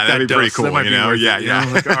off, I'll take that that'd be dose. pretty cool. That might be worth it,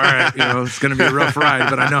 Like, all right, it's going to be a rough ride,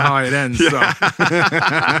 but I know how it ends. So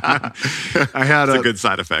I had a good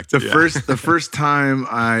side effect. The first time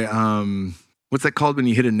I what's that called when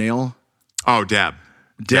you hit a nail? Oh, dab.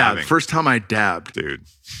 Dabbing. First time I dabbed, dude.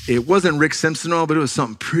 It wasn't Rick Simpson oil, but it was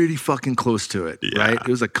something pretty fucking close to it. Yeah. Right? It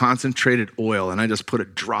was a concentrated oil, and I just put a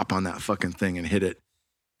drop on that fucking thing and hit it.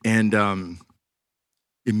 And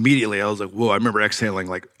immediately I was like, whoa, I remember exhaling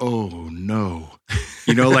like, oh no.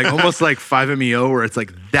 Almost like 5-MeO where it's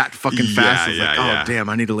like that fucking fast. It's like, oh damn,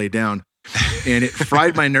 I need to lay down. And it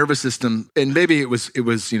fried my nervous system. And maybe it was,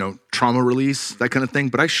 trauma release, that kind of thing.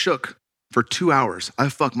 But I shook for 2 hours. I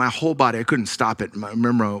fucked my whole body. I couldn't stop it. I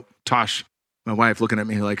remember Tosh, my wife, looking at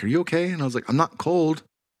me like, are you okay? And I was like, I'm not cold.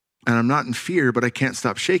 And I'm not in fear, but I can't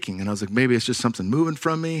stop shaking. And I was like, maybe it's just something moving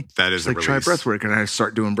from me. That is like, try breath work. And I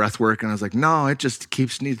start doing breath work. And I was like, no, it just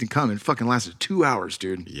needs to come. It fucking lasted 2 hours,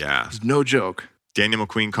 dude. Yeah. It's no joke. Daniel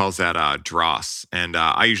McQueen calls that dross. And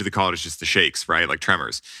I usually call it as just the shakes, right? Like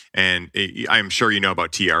tremors. And I'm sure you know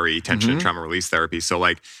about TRE, tension and trauma release therapy. So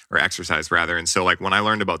or exercise rather. And so when I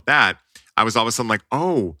learned about that, I was all of a sudden like,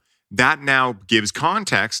 oh, that now gives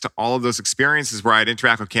context to all of those experiences where I'd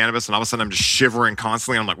interact with cannabis and all of a sudden I'm just shivering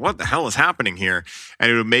constantly. I'm like, what the hell is happening here? And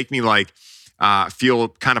it would make me feel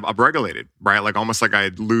kind of upregulated, right? Like almost like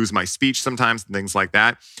I'd lose my speech sometimes and things like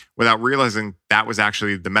that without realizing that was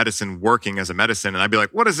actually the medicine working as a medicine. And I'd be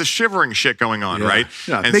like, what is this shivering shit going on, right?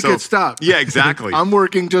 Yeah, and make it stop. Yeah, exactly. I'm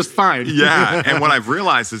working just fine. Yeah, and what I've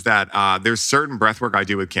realized is that there's certain breath work I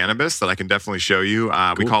do with cannabis that I can definitely show you.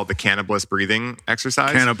 Cool. We call it the Cannabliss breathing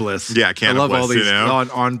exercise. Cannabliss. Yeah, Cannabliss. I love all these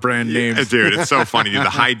on-brand names. Yeah, dude, it's so funny. The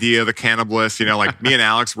Hydea, the Cannabliss, me and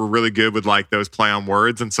Alex were really good with those play on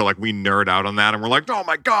words. And so we nerd out on that and we're like, oh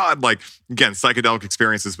my God. Again, psychedelic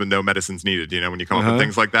experiences with no medicines needed, when you come up with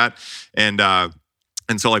things like that.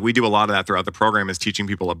 And so we do a lot of that throughout the program is teaching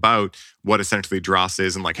people about what essentially dross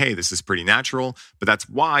is and hey, this is pretty natural, but that's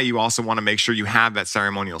why you also want to make sure you have that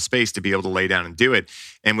ceremonial space to be able to lay down and do it.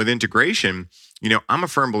 And with integration, I'm a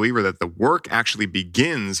firm believer that the work actually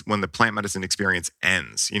begins when the plant medicine experience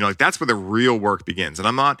ends. That's where the real work begins. And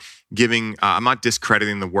I'm not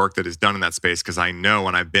discrediting the work that is done in that space because I know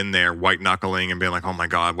and I've been there white knuckling and being like, oh my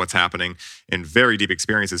God, what's happening in very deep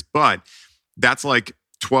experiences. But that's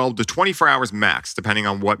 12 to 24 hours max, depending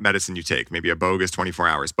on what medicine you take. Maybe a bogus 24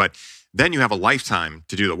 hours. But then you have a lifetime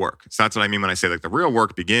to do the work. So that's what I mean when I say the real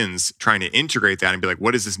work begins trying to integrate that and be like,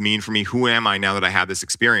 what does this mean for me? Who am I now that I have this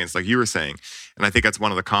experience? Like you were saying. And I think that's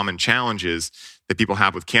one of the common challenges that people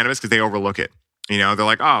have with cannabis because they overlook it. They're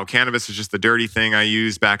like, oh, cannabis is just the dirty thing I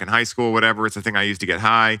used back in high school, whatever. It's the thing I used to get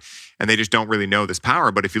high. And they just don't really know this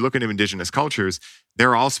power. But if you look into indigenous cultures,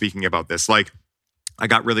 they're all speaking about this. I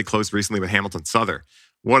got really close recently with Hamilton Souther.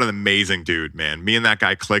 What an amazing dude, man. Me and that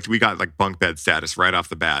guy clicked. We got bunk bed status right off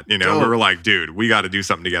the bat. We were like, dude, we got to do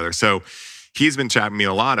something together. So he's been chatting me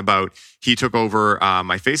a lot about, he took over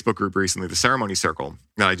my Facebook group recently, the Ceremony Circle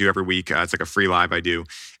that I do every week. It's a free live I do.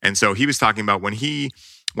 And so he was talking about when he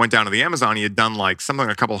went down to the Amazon, he had done something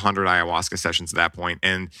like a couple hundred ayahuasca sessions at that point,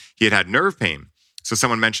 and he had nerve pain. So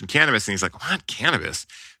someone mentioned cannabis and he's like, what, cannabis?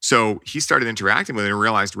 So he started interacting with it and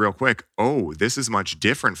realized real quick, oh, this is much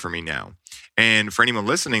different for me now. And for anyone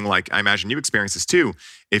listening, I imagine you've experienced this too.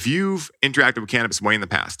 If you've interacted with cannabis way in the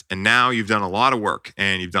past and now you've done a lot of work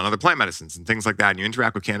and you've done other plant medicines and things like that and you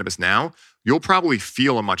interact with cannabis now, you'll probably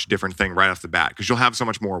feel a much different thing right off the bat because you'll have so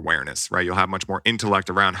much more awareness, right? You'll have much more intellect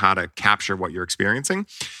around how to capture what you're experiencing.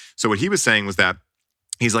 So what he was saying was that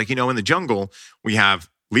he's like, in the jungle, we have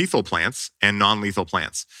lethal plants and non-lethal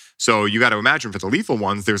plants. So you got to imagine for the lethal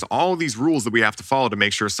ones, there's all these rules that we have to follow to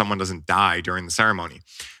make sure someone doesn't die during the ceremony.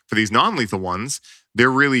 For these non-lethal ones,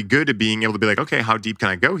 they're really good at being able to be like, okay, how deep can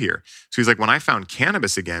I go here? So he's like, when I found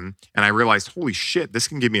cannabis again, and I realized, holy shit, this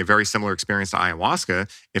can give me a very similar experience to ayahuasca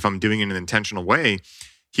if I'm doing it in an intentional way.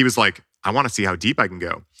 He was like, I want to see how deep I can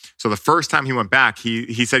go. So the first time he went back,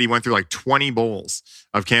 he said he went through like 20 bowls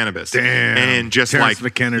of cannabis. Damn. And just Terrence like,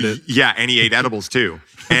 McKenna. yeah, and he ate edibles too.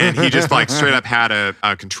 And he just like straight up had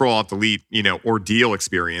a control alt delete, ordeal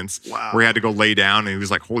experience where he had to go lay down, and he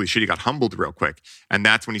was like, holy shit, he got humbled real quick. And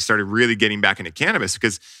that's when he started really getting back into cannabis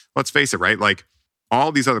because let's face it, right? Like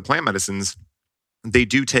all these other plant medicines, they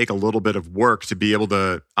do take a little bit of work to be able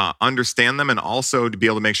to understand them and also to be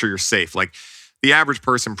able to make sure you're safe. Like the average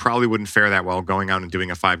person probably wouldn't fare that well going out and doing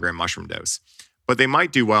a 5-gram mushroom dose, but they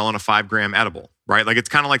might do well on a 5-gram edible, right? Like it's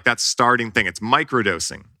kind of like that starting thing. It's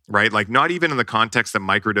microdosing, right? Like not even in the context that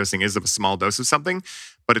microdosing is of a small dose of something,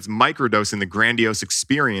 but it's microdosing the grandiose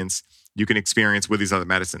experience you can experience with these other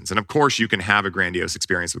medicines. And of course, you can have a grandiose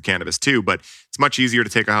experience with cannabis too, but it's much easier to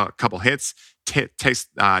take a couple hits, test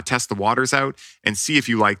the waters out, and see if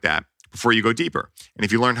you like that before you go deeper. And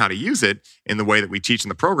if you learn how to use it in the way that we teach in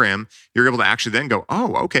the program, you're able to actually then go,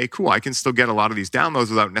 oh, okay, cool. I can still get a lot of these downloads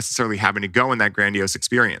without necessarily having to go in that grandiose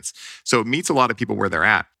experience. So it meets a lot of people where they're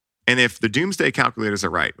at. And if the doomsday calculators are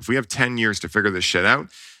right, if we have 10 years to figure this shit out,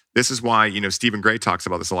 this is why, Stephen Gray talks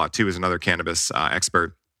about this a lot too, as another cannabis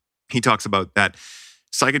expert. He talks about that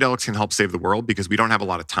psychedelics can help save the world because we don't have a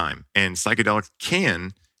lot of time. And psychedelics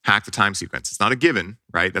can hack the time sequence. It's not a given,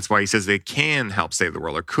 right? That's why he says they can help save the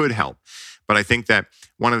world or could help. But I think that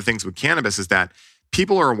one of the things with cannabis is that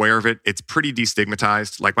people are aware of it. It's pretty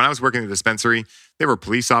destigmatized. Like when I was working in the dispensary, there were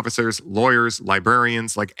police officers, lawyers,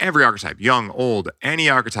 librarians, like every archetype, young, old, any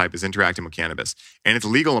archetype is interacting with cannabis. And it's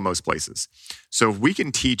legal in most places. So if we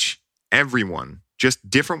can teach everyone just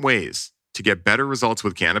different ways to get better results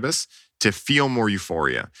with cannabis, to feel more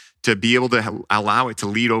euphoria, to be able to allow it to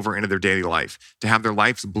lead over into their daily life, to have their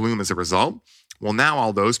lives bloom as a result. Well, now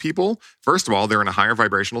all those people, first of all, they're in a higher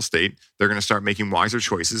vibrational state. They're going to start making wiser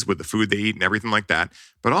choices with the food they eat and everything like that.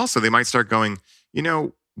 But also they might start going,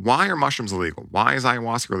 why are mushrooms illegal? Why is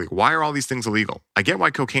ayahuasca illegal? Why are all these things illegal? I get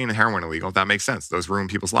why cocaine and heroin are illegal. That makes sense. Those ruin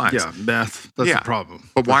people's lives. Yeah, meth. That's the problem.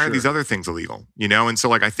 But why are these other things illegal? And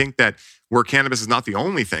so I think that where cannabis is not the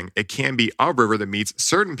only thing, it can be a river that meets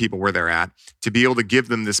certain people where they're at to be able to give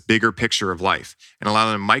them this bigger picture of life and allow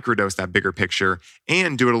them to microdose that bigger picture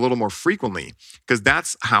and do it a little more frequently. Because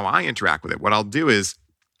that's how I interact with it. What I'll do is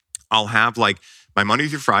I'll have my Monday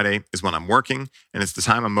through Friday is when I'm working, and it's the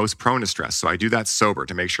time I'm most prone to stress. So I do that sober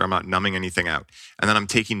to make sure I'm not numbing anything out. And then I'm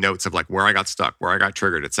taking notes of where I got stuck, where I got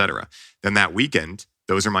triggered, et cetera. Then that weekend,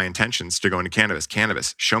 those are my intentions to go into cannabis.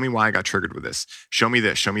 Cannabis, show me why I got triggered with this. Show me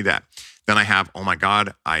this, show me that. Then I have, oh my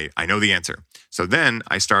God, I know the answer. So then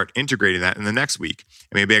I start integrating that in the next week.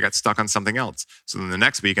 And maybe I got stuck on something else. So then the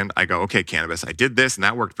next weekend I go, okay, cannabis, I did this and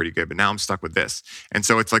that worked pretty good, but now I'm stuck with this. And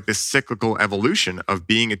so it's like this cyclical evolution of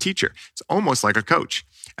being a teacher. It's almost like a coach.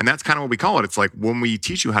 And that's kind of what we call it. It's like when we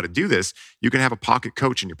teach you how to do this, you can have a pocket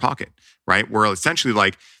coach in your pocket, right? Where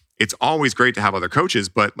essentially it's always great to have other coaches,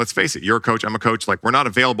 but let's face it, you're a coach, I'm a coach. We're not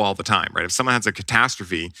available all the time, right? If someone has a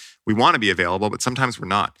catastrophe, we want to be available, but sometimes we're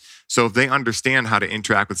not. So if they understand how to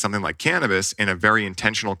interact with something like cannabis in a very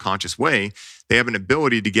intentional, conscious way, they have an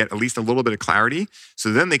ability to get at least a little bit of clarity.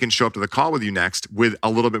 So then they can show up to the call with you next with a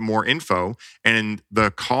little bit more info. And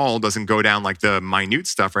the call doesn't go down the minute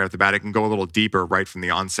stuff right off the bat. It can go a little deeper right from the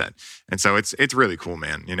onset. And so it's really cool,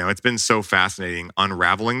 man. It's been so fascinating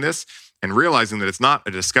unraveling this and realizing that it's not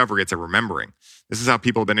a discovery, it's a remembering. This is how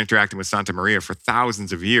people have been interacting with Santa Maria for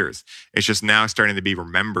thousands of years. It's just now starting to be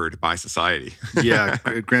remembered by society. Yeah,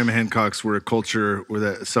 Graham Hancock's where a culture where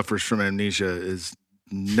that suffers from amnesia is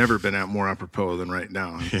never been at more apropos than right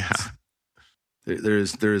now. Yeah. There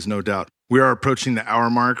is no doubt. We are approaching the hour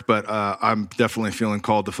mark, but I'm definitely feeling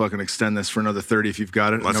called to fucking extend this for another 30 if you've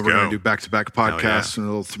got it. Let's I know we're going to do back-to-back podcasts and a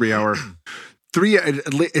little 3-hour.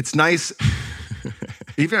 It's nice.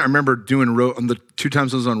 Even I remember doing on the 2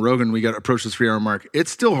 times I was on Rogan, we got approached the 3-hour mark.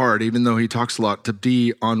 It's still hard, even though he talks a lot, to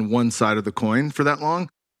be on one side of the coin for that long.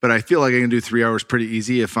 But I feel like I can do 3 hours pretty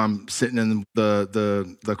easy if I'm sitting in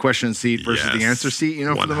the question seat versus the answer seat,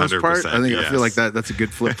 for the most part. I feel like that's a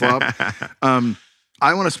good flip flop.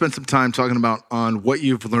 I want to spend some time talking about on what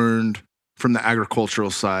you've learned from the agricultural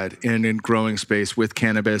side and in growing space with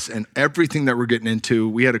cannabis and everything that we're getting into.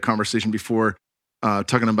 We had a conversation before.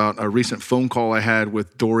 talking about a recent phone call I had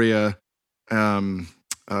with Doria Karim,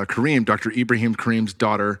 Dr. Ibrahim Karim's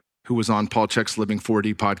daughter, who was on Paul Chek's Living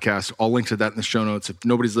 4D podcast. I'll link to that in the show notes. If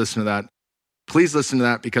nobody's listened to that, please listen to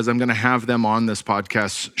that, because I'm going to have them on this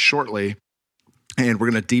podcast shortly, and we're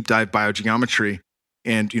going to deep dive biogeometry.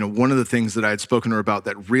 And, one of the things that I had spoken to her about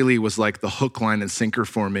that really was like the hook, line, and sinker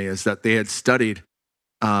for me is that they had studied,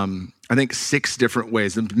 I think 6 different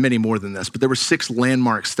ways, and many more than this, but there were 6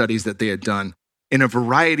 landmark studies that they had done in a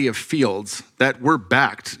variety of fields that were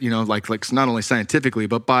backed, like not only scientifically,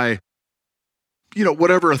 but by,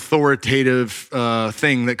 whatever authoritative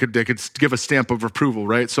thing that could give a stamp of approval,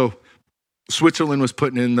 right? So Switzerland was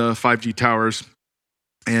putting in the 5G towers,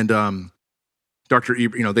 and Dr.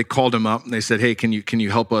 they called him up and they said, "Hey, can you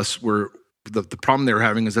help us? The problem they were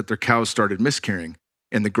having is that their cows started miscarrying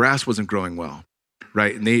and the grass wasn't growing well,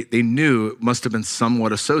 right? And they knew it must have been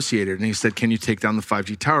somewhat associated." And he said, "Can you take down the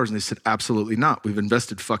 5G towers?" And they said, "Absolutely not. We've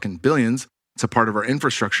invested fucking billions. It's a part of our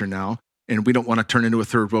infrastructure now, and we don't want to turn into a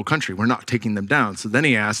third world country. We're not taking them down." So then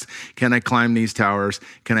he asked, "Can I climb these towers?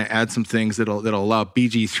 Can I add some things that'll allow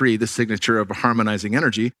BG3, the signature of harmonizing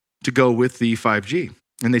energy, to go with the 5G?"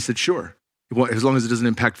 And they said, "Sure. Well, as long as it doesn't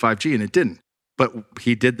impact 5G," and it didn't. But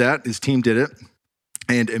he did that, his team did it,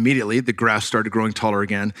 and immediately the grass started growing taller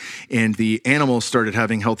again, and the animals started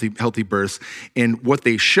having healthy births. And what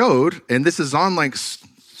they showed, and this is on like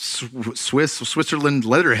Switzerland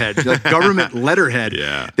letterhead, like government letterhead,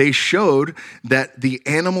 they showed that the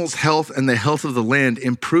animals' health and the health of the land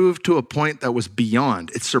improved to a point that was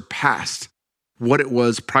beyond, it surpassed what it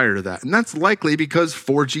was prior to that. And that's likely because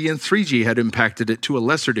 4G and 3G had impacted it to a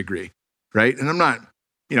lesser degree. Right? And I'm not,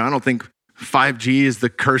 I don't think 5G is the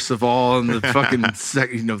curse of all and the fucking,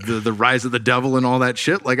 the rise of the devil and all that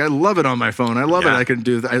shit. Like, I love it on my phone. I love it. I can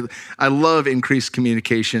do that. I love increased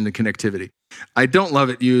communication and connectivity. I don't love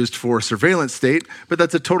it used for surveillance state, but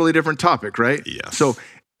that's a totally different topic, right? Yes. So,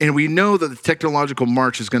 and we know that the technological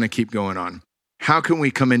march is going to keep going on. How can we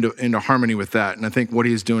come into harmony with that? And I think what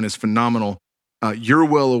he's doing is phenomenal. You're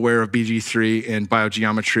well aware of BG3 and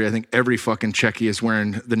biogeometry. I think every fucking Czechie is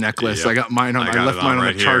wearing the necklace. Yep. I got mine on. I left mine on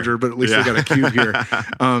the charger, but at least I got a cube here.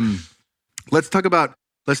 Let's talk about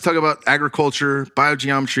agriculture,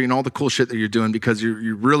 biogeometry, and all the cool shit that you're doing, because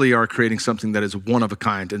you really are creating something that is one of a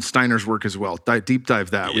kind. And Steiner's work as well. Deep dive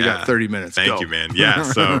that. We got 30 minutes. Thank you, man. Yeah.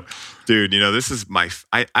 So, dude, this is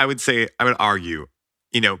I would argue,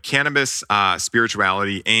 cannabis,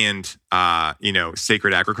 spirituality, and,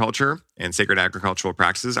 sacred agriculture and sacred agricultural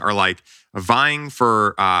practices are like vying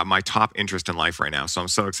for my top interest in life right now. So I'm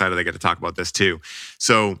so excited I get to talk about this too.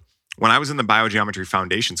 So when I was in the Biogeometry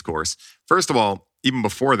Foundations course, first of all, even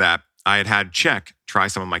before that, I had Chek try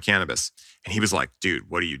some of my cannabis. And he was like, "Dude,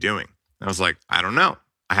 what are you doing?" And I was like, "I don't know.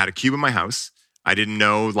 I had a cube in my house. I didn't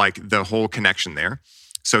know like the whole connection there."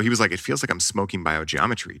 So he was like, "It feels like I'm smoking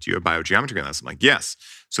biogeometry. Do you have biogeometry in this?" I'm like, "Yes."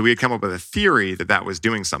 So we had come up with a theory that was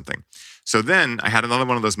doing something. So then I had another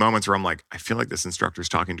one of those moments where I'm like, I feel like this instructor is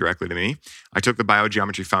talking directly to me. I took the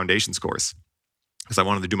Biogeometry Foundations course because I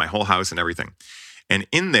wanted to do my whole house and everything. And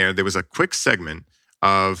in there was a quick segment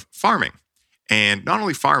of farming. And not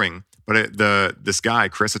only farming, but this guy,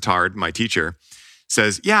 Chris Attard, my teacher,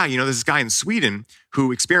 says, "Yeah, there's this guy in Sweden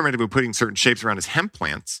who experimented with putting certain shapes around his hemp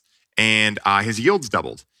plants, and his yields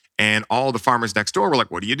doubled. And all the farmers next door were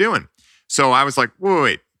like, 'What are you doing?'" So I was like,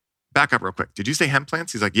 wait, back up real quick. "Did you say hemp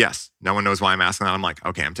plants?" He's like, "Yes." No one knows why I'm asking that. I'm like,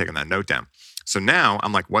 okay, I'm taking that note down. So now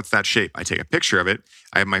I'm like, what's that shape? I take a picture of it.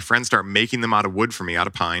 I have my friends start making them out of wood for me, out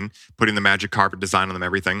of pine, putting the magic carpet design on them,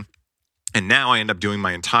 everything. And now I end up doing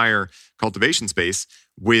my entire cultivation space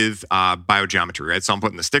with biogeometry, right? So I'm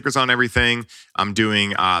putting the stickers on everything. I'm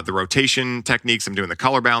doing the rotation techniques. I'm doing the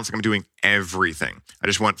color balancing. I'm doing everything. I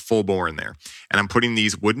just went full bore in there. And I'm putting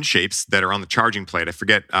these wooden shapes that are on the charging plate. I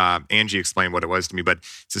forget, Angie explained what it was to me, but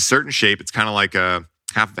it's a certain shape. It's kind of like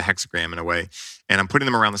half of a hexagram in a way. And I'm putting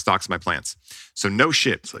them around the stalks of my plants. So no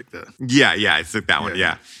shit. It's like that. Yeah, it's like that one,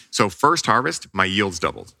 yeah. So first harvest, my yields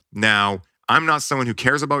doubled. Now, I'm not someone who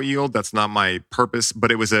cares about yield. That's not my purpose,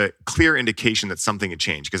 but it was a clear indication that something had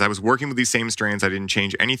changed because I was working with these same strains. I didn't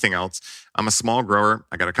change anything else. I'm a small grower.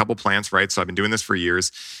 I got a couple plants, right? So I've been doing this for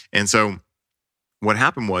years. And so what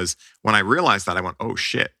happened was when I realized that, I went, oh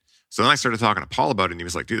shit. So then I started talking to Paul about it, and he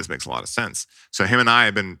was like, dude, this makes a lot of sense. So him and I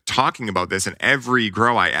have been talking about this, and every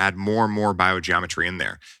grow I add more and more biogeometry in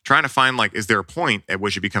there, trying to find like, is there a point at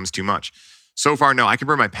which it becomes too much? So far, no. I can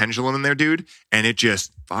bring my pendulum in there, dude, and it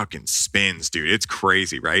just fucking spins, dude. It's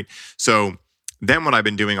crazy, right? So then what I've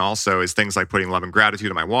been doing also is things like putting love and gratitude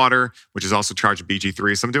in my water, which is also charged with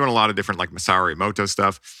BG3. So I'm doing a lot of different like Masaru Emoto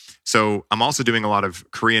stuff. So I'm also doing a lot of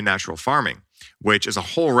Korean natural farming. which is a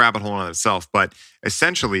whole rabbit hole in itself. But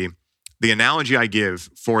essentially, the analogy I give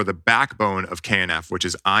for the backbone of KNF, which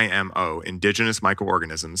is IMO, indigenous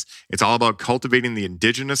microorganisms, it's all about cultivating the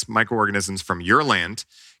indigenous microorganisms from your land,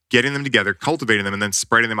 getting them together, cultivating them, and then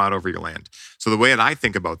spreading them out over your land. So the way that I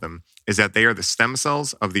think about them is that they are the stem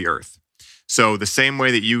cells of the earth. So the same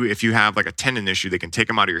way that if you have like a tendon issue, they can take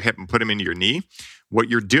them out of your hip and put them into your knee. What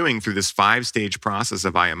you're doing through this 5-stage process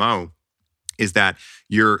of IMO is that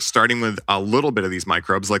you're starting with a little bit of these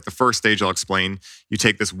microbes. Like the first stage I'll explain, you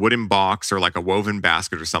take this wooden box or like a woven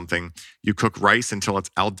basket or something, you cook rice until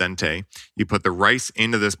it's al dente, you put the rice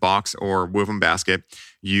into this box or woven basket,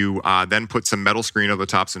 you then put some metal screen over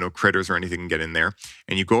the top so no critters or anything can get in there,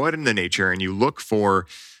 and you go out into nature and you look for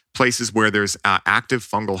places where there's active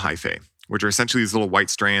fungal hyphae, which are essentially these little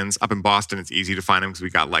white strands. Up in Boston, it's easy to find them because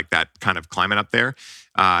we got like that kind of climate up there.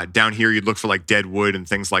 Down here, you'd look for like dead wood and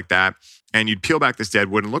things like that. And you'd peel back this dead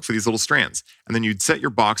wood and look for these little strands. And then you'd set your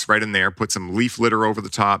box right in there, put some leaf litter over the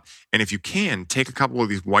top. And if you can, take a couple of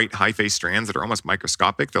these white hyphae strands that are almost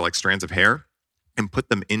microscopic, they're like strands of hair, and put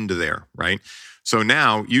them into there, right? So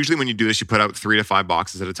now, usually when you do this, you put out 3 to 5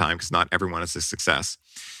 boxes at a time because not everyone is a success.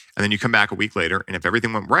 And then you come back a week later, and if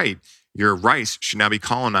everything went right, your rice should now be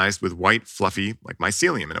colonized with white, fluffy, like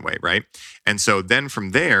mycelium in a way, right? And so then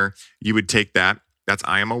from there, you would take that's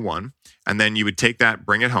IMO 1, and then you would take that,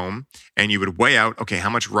 bring it home, and you would weigh out, okay, how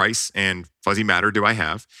much rice and fuzzy matter do I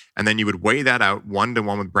have? And then you would weigh that out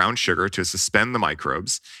 1-to-1 with brown sugar to suspend the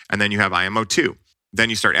microbes, and then you have IMO 2. Then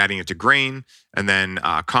you start adding it to grain, and then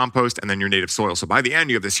compost, and then your native soil. So by the end,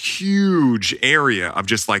 you have this huge area of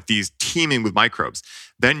just like these teeming with microbes.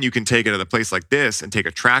 Then you can take it at a place like this and take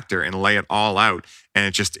a tractor and lay it all out, and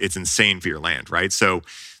it's insane for your land, right? So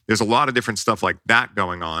there's a lot of different stuff like that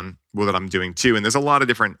going on with what I'm doing too. And there's a lot of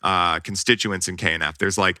different constituents in KNF.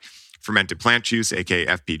 There's like fermented plant juice, aka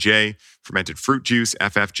FPJ, fermented fruit juice,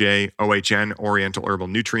 FFJ, OHN, Oriental Herbal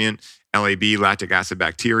Nutrient, LAB, lactic acid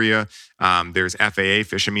bacteria. There's FAA,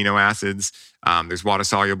 fish amino acids. There's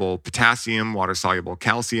water-soluble potassium, water-soluble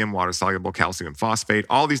calcium phosphate,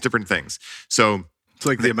 all these different things. So it's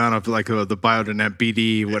like the amount of like the biodynamic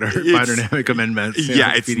BD, whatever, biodynamic amendments.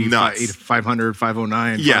 Yeah, it's BD nuts. 500,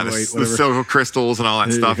 509, yeah, 508, the silver crystals and all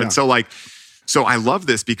that stuff. Yeah. And so I love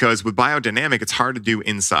this because with biodynamic, it's hard to do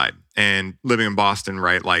inside. And living in Boston,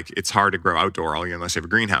 right, like it's hard to grow outdoor unless you have a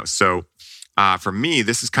greenhouse. So for me,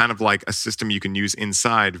 this is kind of like a system you can use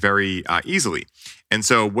inside very easily. And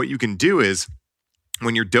so what you can do is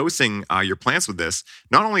when you're dosing your plants with this,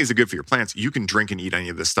 not only is it good for your plants, you can drink and eat any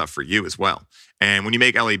of this stuff for you as well. And when you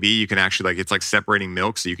make LAB, you can actually it's like separating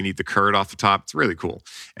milk, so you can eat the curd off the top. It's really cool.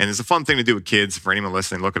 And it's a fun thing to do with kids. For anyone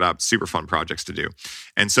listening, look it up. Super fun projects to do.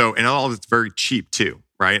 And all of it's very cheap too,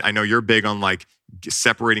 right? I know you're big on like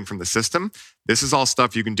separating from the system. This is all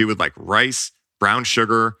stuff you can do with like rice, brown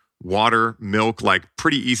sugar, water, milk, like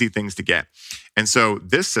pretty easy things to get. And so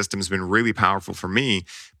this system has been really powerful for me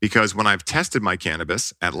because when I've tested my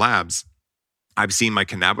cannabis at labs, I've seen my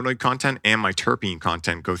cannabinoid content and my terpene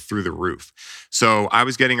content go through the roof. So I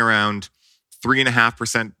was getting around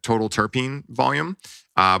 3.5% total terpene volume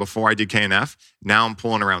before I did KNF. Now I'm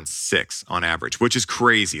pulling around 6 on average, which is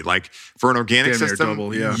crazy. Like for an organic system,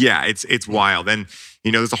 double, yeah, it's wild. And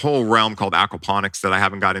there's a whole realm called aquaponics that I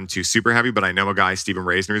haven't got into super heavy, but I know a guy, Steven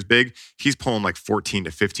Reisner, is big. He's pulling like 14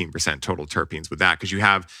 to 15% total terpenes with that because you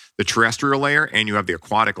have the terrestrial layer and you have the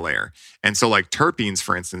aquatic layer. And so like terpenes,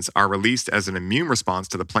 for instance, are released as an immune response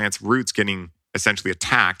to the plant's roots getting essentially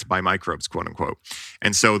attacked by microbes, quote unquote.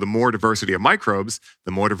 And so the more diversity of microbes,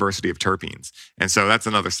 the more diversity of terpenes. And so that's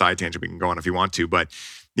another side tangent we can go on if you want to. But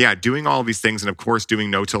yeah, doing all of these things and of course doing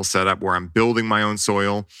no-till setup where I'm building my own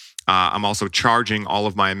soil. I'm also charging all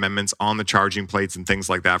of my amendments on the charging plates and things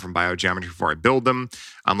like that from Biogeometry before I build them.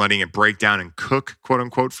 I'm letting it break down and cook, quote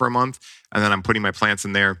unquote, for a month. And then I'm putting my plants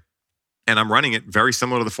in there. And I'm running it very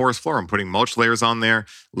similar to the forest floor. I'm putting mulch layers on there,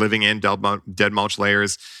 living in dead mulch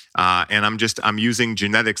layers. And I'm using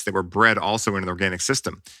genetics that were bred also in an organic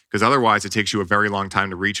system because otherwise it takes you a very long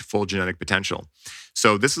time to reach full genetic potential.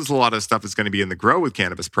 So this is a lot of stuff that's going to be in the Grow with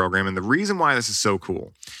Cannabis program. And the reason why this is so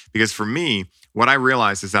cool, because for me, what I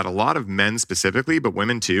realized is that a lot of men specifically, but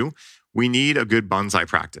women too, we need a good bonsai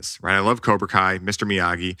practice, right? I love Cobra Kai, Mr.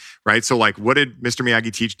 Miyagi, right? So like, what did Mr.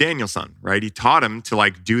 Miyagi teach Daniel-san, right? He taught him to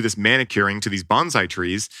like do this manicuring to these bonsai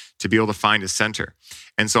trees to be able to find his center.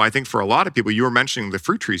 And so I think for a lot of people, you were mentioning the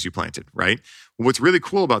fruit trees you planted, right? What's really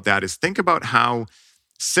cool about that is think about how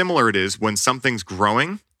similar it is when something's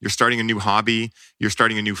growing, you're starting a new hobby, you're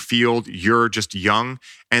starting a new field, you're just young,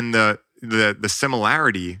 and the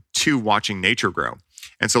similarity to watching nature grow.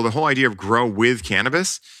 And so the whole idea of grow with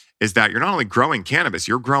cannabis is that you're not only growing cannabis,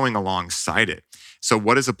 you're growing alongside it. So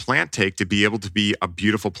what does a plant take to be able to be a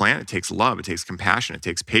beautiful plant? It takes love, it takes compassion, it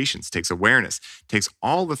takes patience, it takes awareness, it takes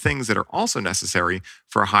all the things that are also necessary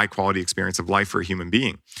for a high quality experience of life for a human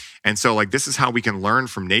being. And so like this is how we can learn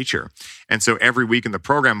from nature. And so every week in the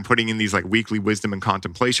program, I'm putting in these like weekly wisdom and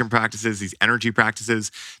contemplation practices, these energy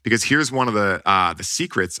practices, because here's one of the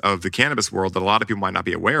secrets of the cannabis world that a lot of people might not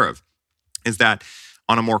be aware of, is that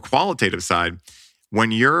on a more qualitative side,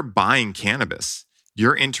 when you're buying cannabis,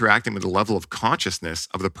 you're interacting with the level of consciousness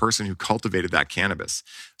of the person who cultivated that cannabis.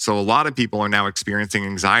 So a lot of people are now experiencing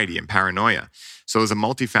anxiety and paranoia. So there's a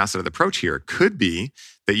multifaceted approach here. It could be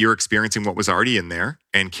that you're experiencing what was already in there,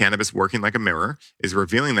 and cannabis working like a mirror is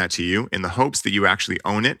revealing that to you in the hopes that you actually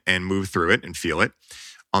own it and move through it and feel it.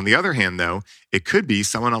 On the other hand, though, it could be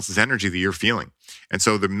someone else's energy that you're feeling. And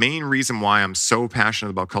so the main reason why I'm so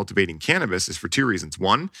passionate about cultivating cannabis is for two reasons.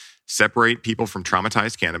 One, separate people from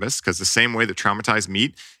traumatized cannabis, because the same way that traumatized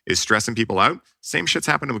meat is stressing people out, same shit's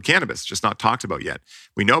happening with cannabis, just not talked about yet.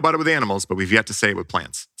 We know about it with animals, but we've yet to say it with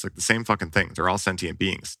plants. It's like the same fucking thing. They're all sentient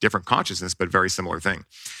beings, different consciousness, but very similar thing.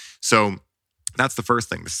 So that's the first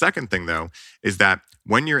thing. The second thing, though, is that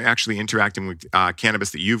when you're actually interacting with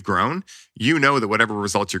cannabis that you've grown, you know that whatever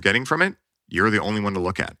results you're getting from it, you're the only one to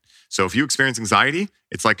look at. So if you experience anxiety,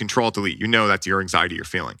 it's like Control-Alt-Delete. You know that's your anxiety you're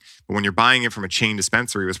feeling. But when you're buying it from a chain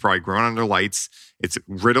dispensary, it was probably grown under lights. It's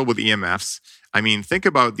riddled with EMFs. I mean, think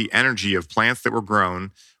about the energy of plants that were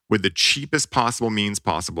grown with the cheapest possible means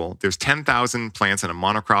possible. There's 10,000 plants in a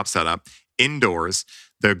monocrop setup indoors.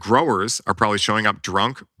 The growers are probably showing up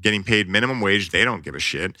drunk, getting paid minimum wage. They don't give a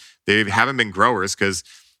shit. They haven't been growers because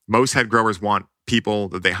most head growers want people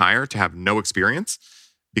that they hire to have no experience,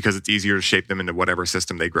 because it's easier to shape them into whatever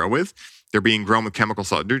system they grow with. They're being grown with chemical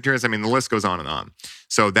salt nutrients. I mean, the list goes on and on.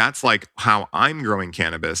 So that's like how I'm growing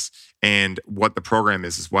cannabis and what the program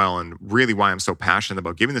is as well. And really why I'm so passionate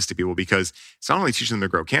about giving this to people, because it's not only teaching them to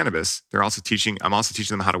grow cannabis, I'm also teaching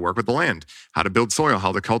them how to work with the land, how to build soil,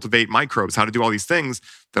 how to cultivate microbes, how to do all these things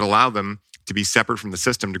that allow them to be separate from the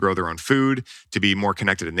system, to grow their own food, to be more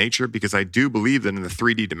connected to nature. Because I do believe that in the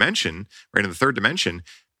 3D dimension, right, in the third dimension,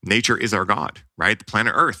 nature is our God, right? The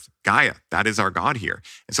planet Earth, Gaia, that is our God here.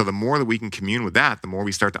 And so the more that we can commune with that, the more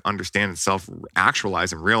we start to understand and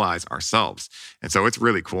self-actualize and realize ourselves. And so it's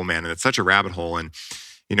really cool, man. And it's such a rabbit hole. And,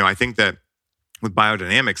 you know, I think that with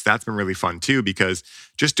biodynamics, that's been really fun too, because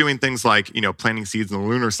just doing things like, you know, planting seeds in the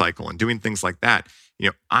lunar cycle and doing things like that, you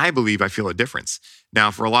know, I believe I feel a difference. Now,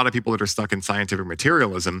 for a lot of people that are stuck in scientific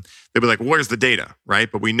materialism, they'll be like, well, where's the data,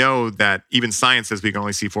 right? But we know that even science says we can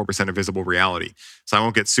only see 4% of visible reality. So I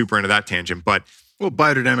won't get super into that tangent, but... Well,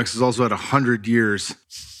 biodynamics is also at 100 years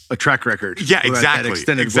a track record. Yeah, exactly. That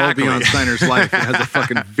extended well beyond Steiner's life. It has a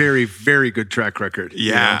fucking very, very good track record.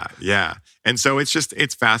 Yeah, yeah. And so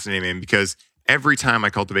it's fascinating, man, because every time I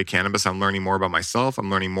cultivate cannabis, I'm learning more about myself. I'm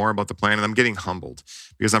learning more about the plant, and I'm getting humbled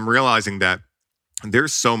because I'm realizing that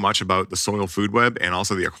there's so much about the soil food web and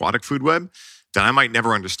also the aquatic food web that I might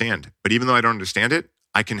never understand. But even though I don't understand it,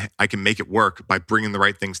 I can make it work by bringing the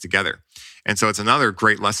right things together. And so it's another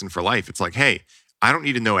great lesson for life. It's like, hey, I don't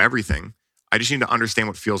need to know everything. I just need to understand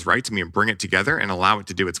what feels right to me and bring it together and allow it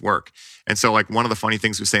to do its work. And so like one of the funny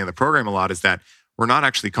things we say in the program a lot is that we're not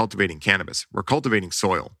actually cultivating cannabis. We're cultivating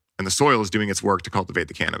soil. And the soil is doing its work to cultivate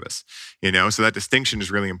the cannabis, you know? So that distinction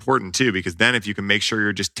is really important too, because then if you can make sure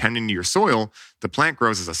you're just tending to your soil, the plant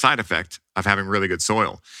grows as a side effect of having really good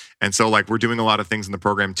soil. And so like we're doing a lot of things in the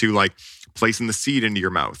program too, like placing the seed into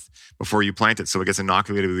your mouth before you plant it so it gets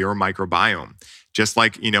inoculated with your microbiome. Just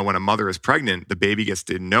like, you know, when a mother is pregnant, the baby gets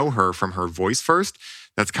to know her from her voice first.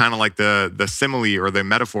 That's kind of like the simile or the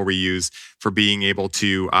metaphor we use for being able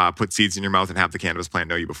to put seeds in your mouth and have the cannabis plant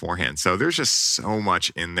know you beforehand. So there's just so much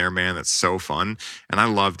in there, man, that's so fun. And I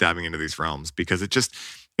love diving into these realms because it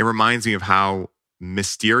reminds me of how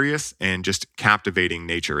mysterious and just captivating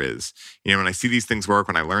nature is. You know, when I see these things work,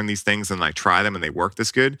 when I learn these things and I try them and they work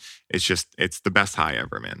this good, it's the best high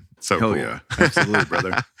ever, man. So hell cool. Yeah, absolutely,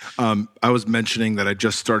 brother. I was mentioning that I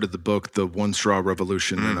just started the book, The One Straw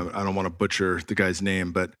Revolution, and I don't want to butcher the guy's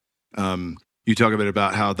name, but you talk a bit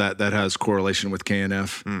about how that has correlation with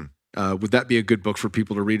KNF. Would that be a good book for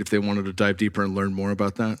people to read if they wanted to dive deeper and learn more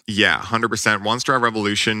about that? Yeah, 100%. One Straw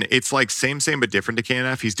Revolution. It's like same, but different to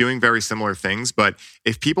KNF. He's doing very similar things. But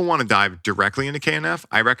if people want to dive directly into KNF,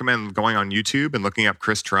 I recommend going on YouTube and looking up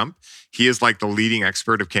Chris Trump. He is like the leading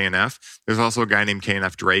expert of KNF. There's also a guy named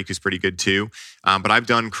KNF Drake who's pretty good too. But I've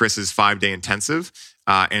done Chris's 5-day intensive.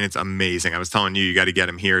 And it's amazing. I was telling you got to get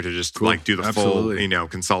him here to just like do the full, you know,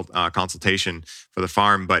 consultation for the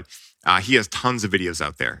farm. But he has tons of videos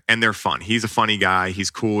out there and they're fun. He's a funny guy. He's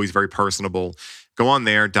cool. He's very personable. go on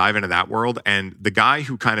there, dive into that world. And the guy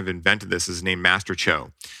who kind of invented this is named Master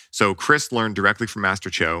Cho. So Chris learned directly from Master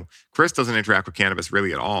Cho. Chris doesn't interact with cannabis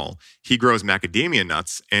really at all. He grows macadamia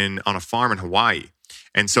nuts on a farm in Hawaii.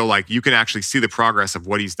 And so like you can actually see the progress of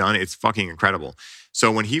what he's done. It's fucking incredible.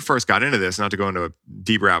 So when he first got into this, not to go into a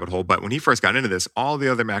deep rabbit hole, but when he first got into this, all the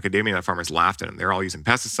other macadamia nut farmers laughed at him. They're all using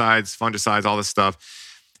pesticides, fungicides, all this stuff.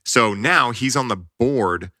 So now he's on the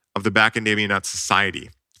board of the Macadamia Nut Society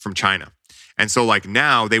from China. And so like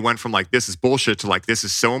now they went from like, this is bullshit to like, this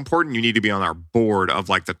is so important. You need to be on our board of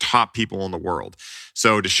like the top people in the world.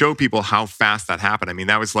 So to show people how fast that happened, I mean,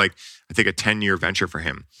 that was like, I think a 10-year venture for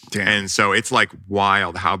him. Damn. And so it's like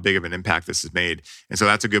wild how big of an impact this has made. And so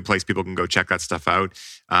that's a good place. People can go check that stuff out.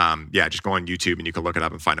 Just go on YouTube and you can look it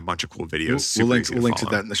up and find a bunch of cool videos. We'll link to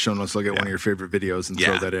that in the show notes. I'll get one of your favorite videos and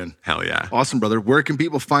throw that in. Hell yeah. Awesome, brother. Where can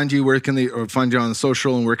people find you? Where can they find you on the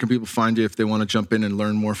social? And where can people find you if they want to jump in and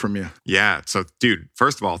learn more from you? Yeah. So dude,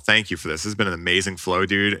 first of all, thank you for this. This has been an amazing flow,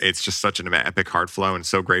 dude. It's just such an epic heart flow and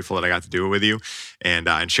so grateful that I got to do it with you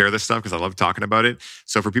and share this stuff because I love talking about it.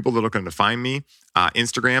 So for people that are looking to find me,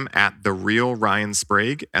 Instagram at The Real Ryan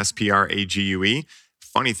Sprague, Sprague.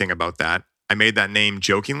 Funny thing about that, I made that name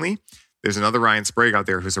jokingly. There's another Ryan Sprague out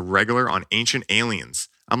there who's a regular on Ancient Aliens.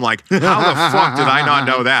 I'm like, how the fuck did I not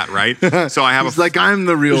know that, right? So I have He's like, I'm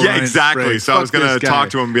the real Ryan exactly. Sprague. So I was going to talk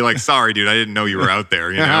to him and be like, sorry, dude, I didn't know you were out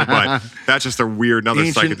there, But that's just a weird, another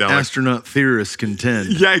Ancient psychedelic. Astronaut theorists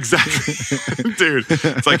contend. Yeah, exactly. Dude,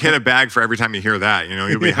 it's like hit a bag for every time you hear that.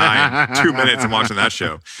 You'll be high in 2 minutes and watching that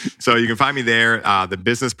show. So you can find me there. The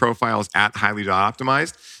business profile is at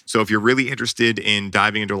highly.optimized. So if you're really interested in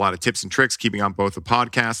diving into a lot of tips and tricks, keeping on both the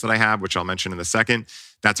podcasts that I have, which I'll mention in a second,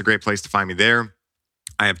 that's a great place to find me there.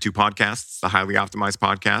 I have 2 podcasts, the Highly Optimized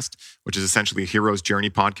podcast, which is essentially a hero's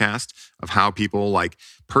journey podcast of how people like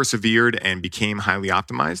persevered and became highly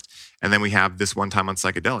optimized. And then we have This One Time on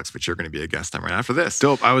Psychedelics, which you're going to be a guest on right after this.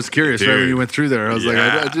 Dope. I was curious right when you went through there. I was like,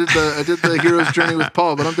 I did the hero's journey with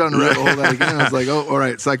Paul, but I'm down to rabbit hole that again. I was like, oh, all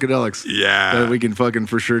right, psychedelics. Yeah. We can fucking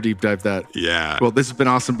for sure deep dive that. Yeah. Well, this has been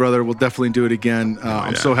awesome, brother. We'll definitely do it again.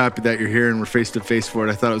 I'm so happy that you're here and we're face to face for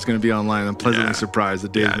it. I thought it was going to be online. I'm pleasantly surprised. The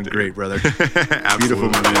day's been great, brother. Absolutely. Beautiful,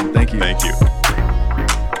 my man. Thank you. Thank you.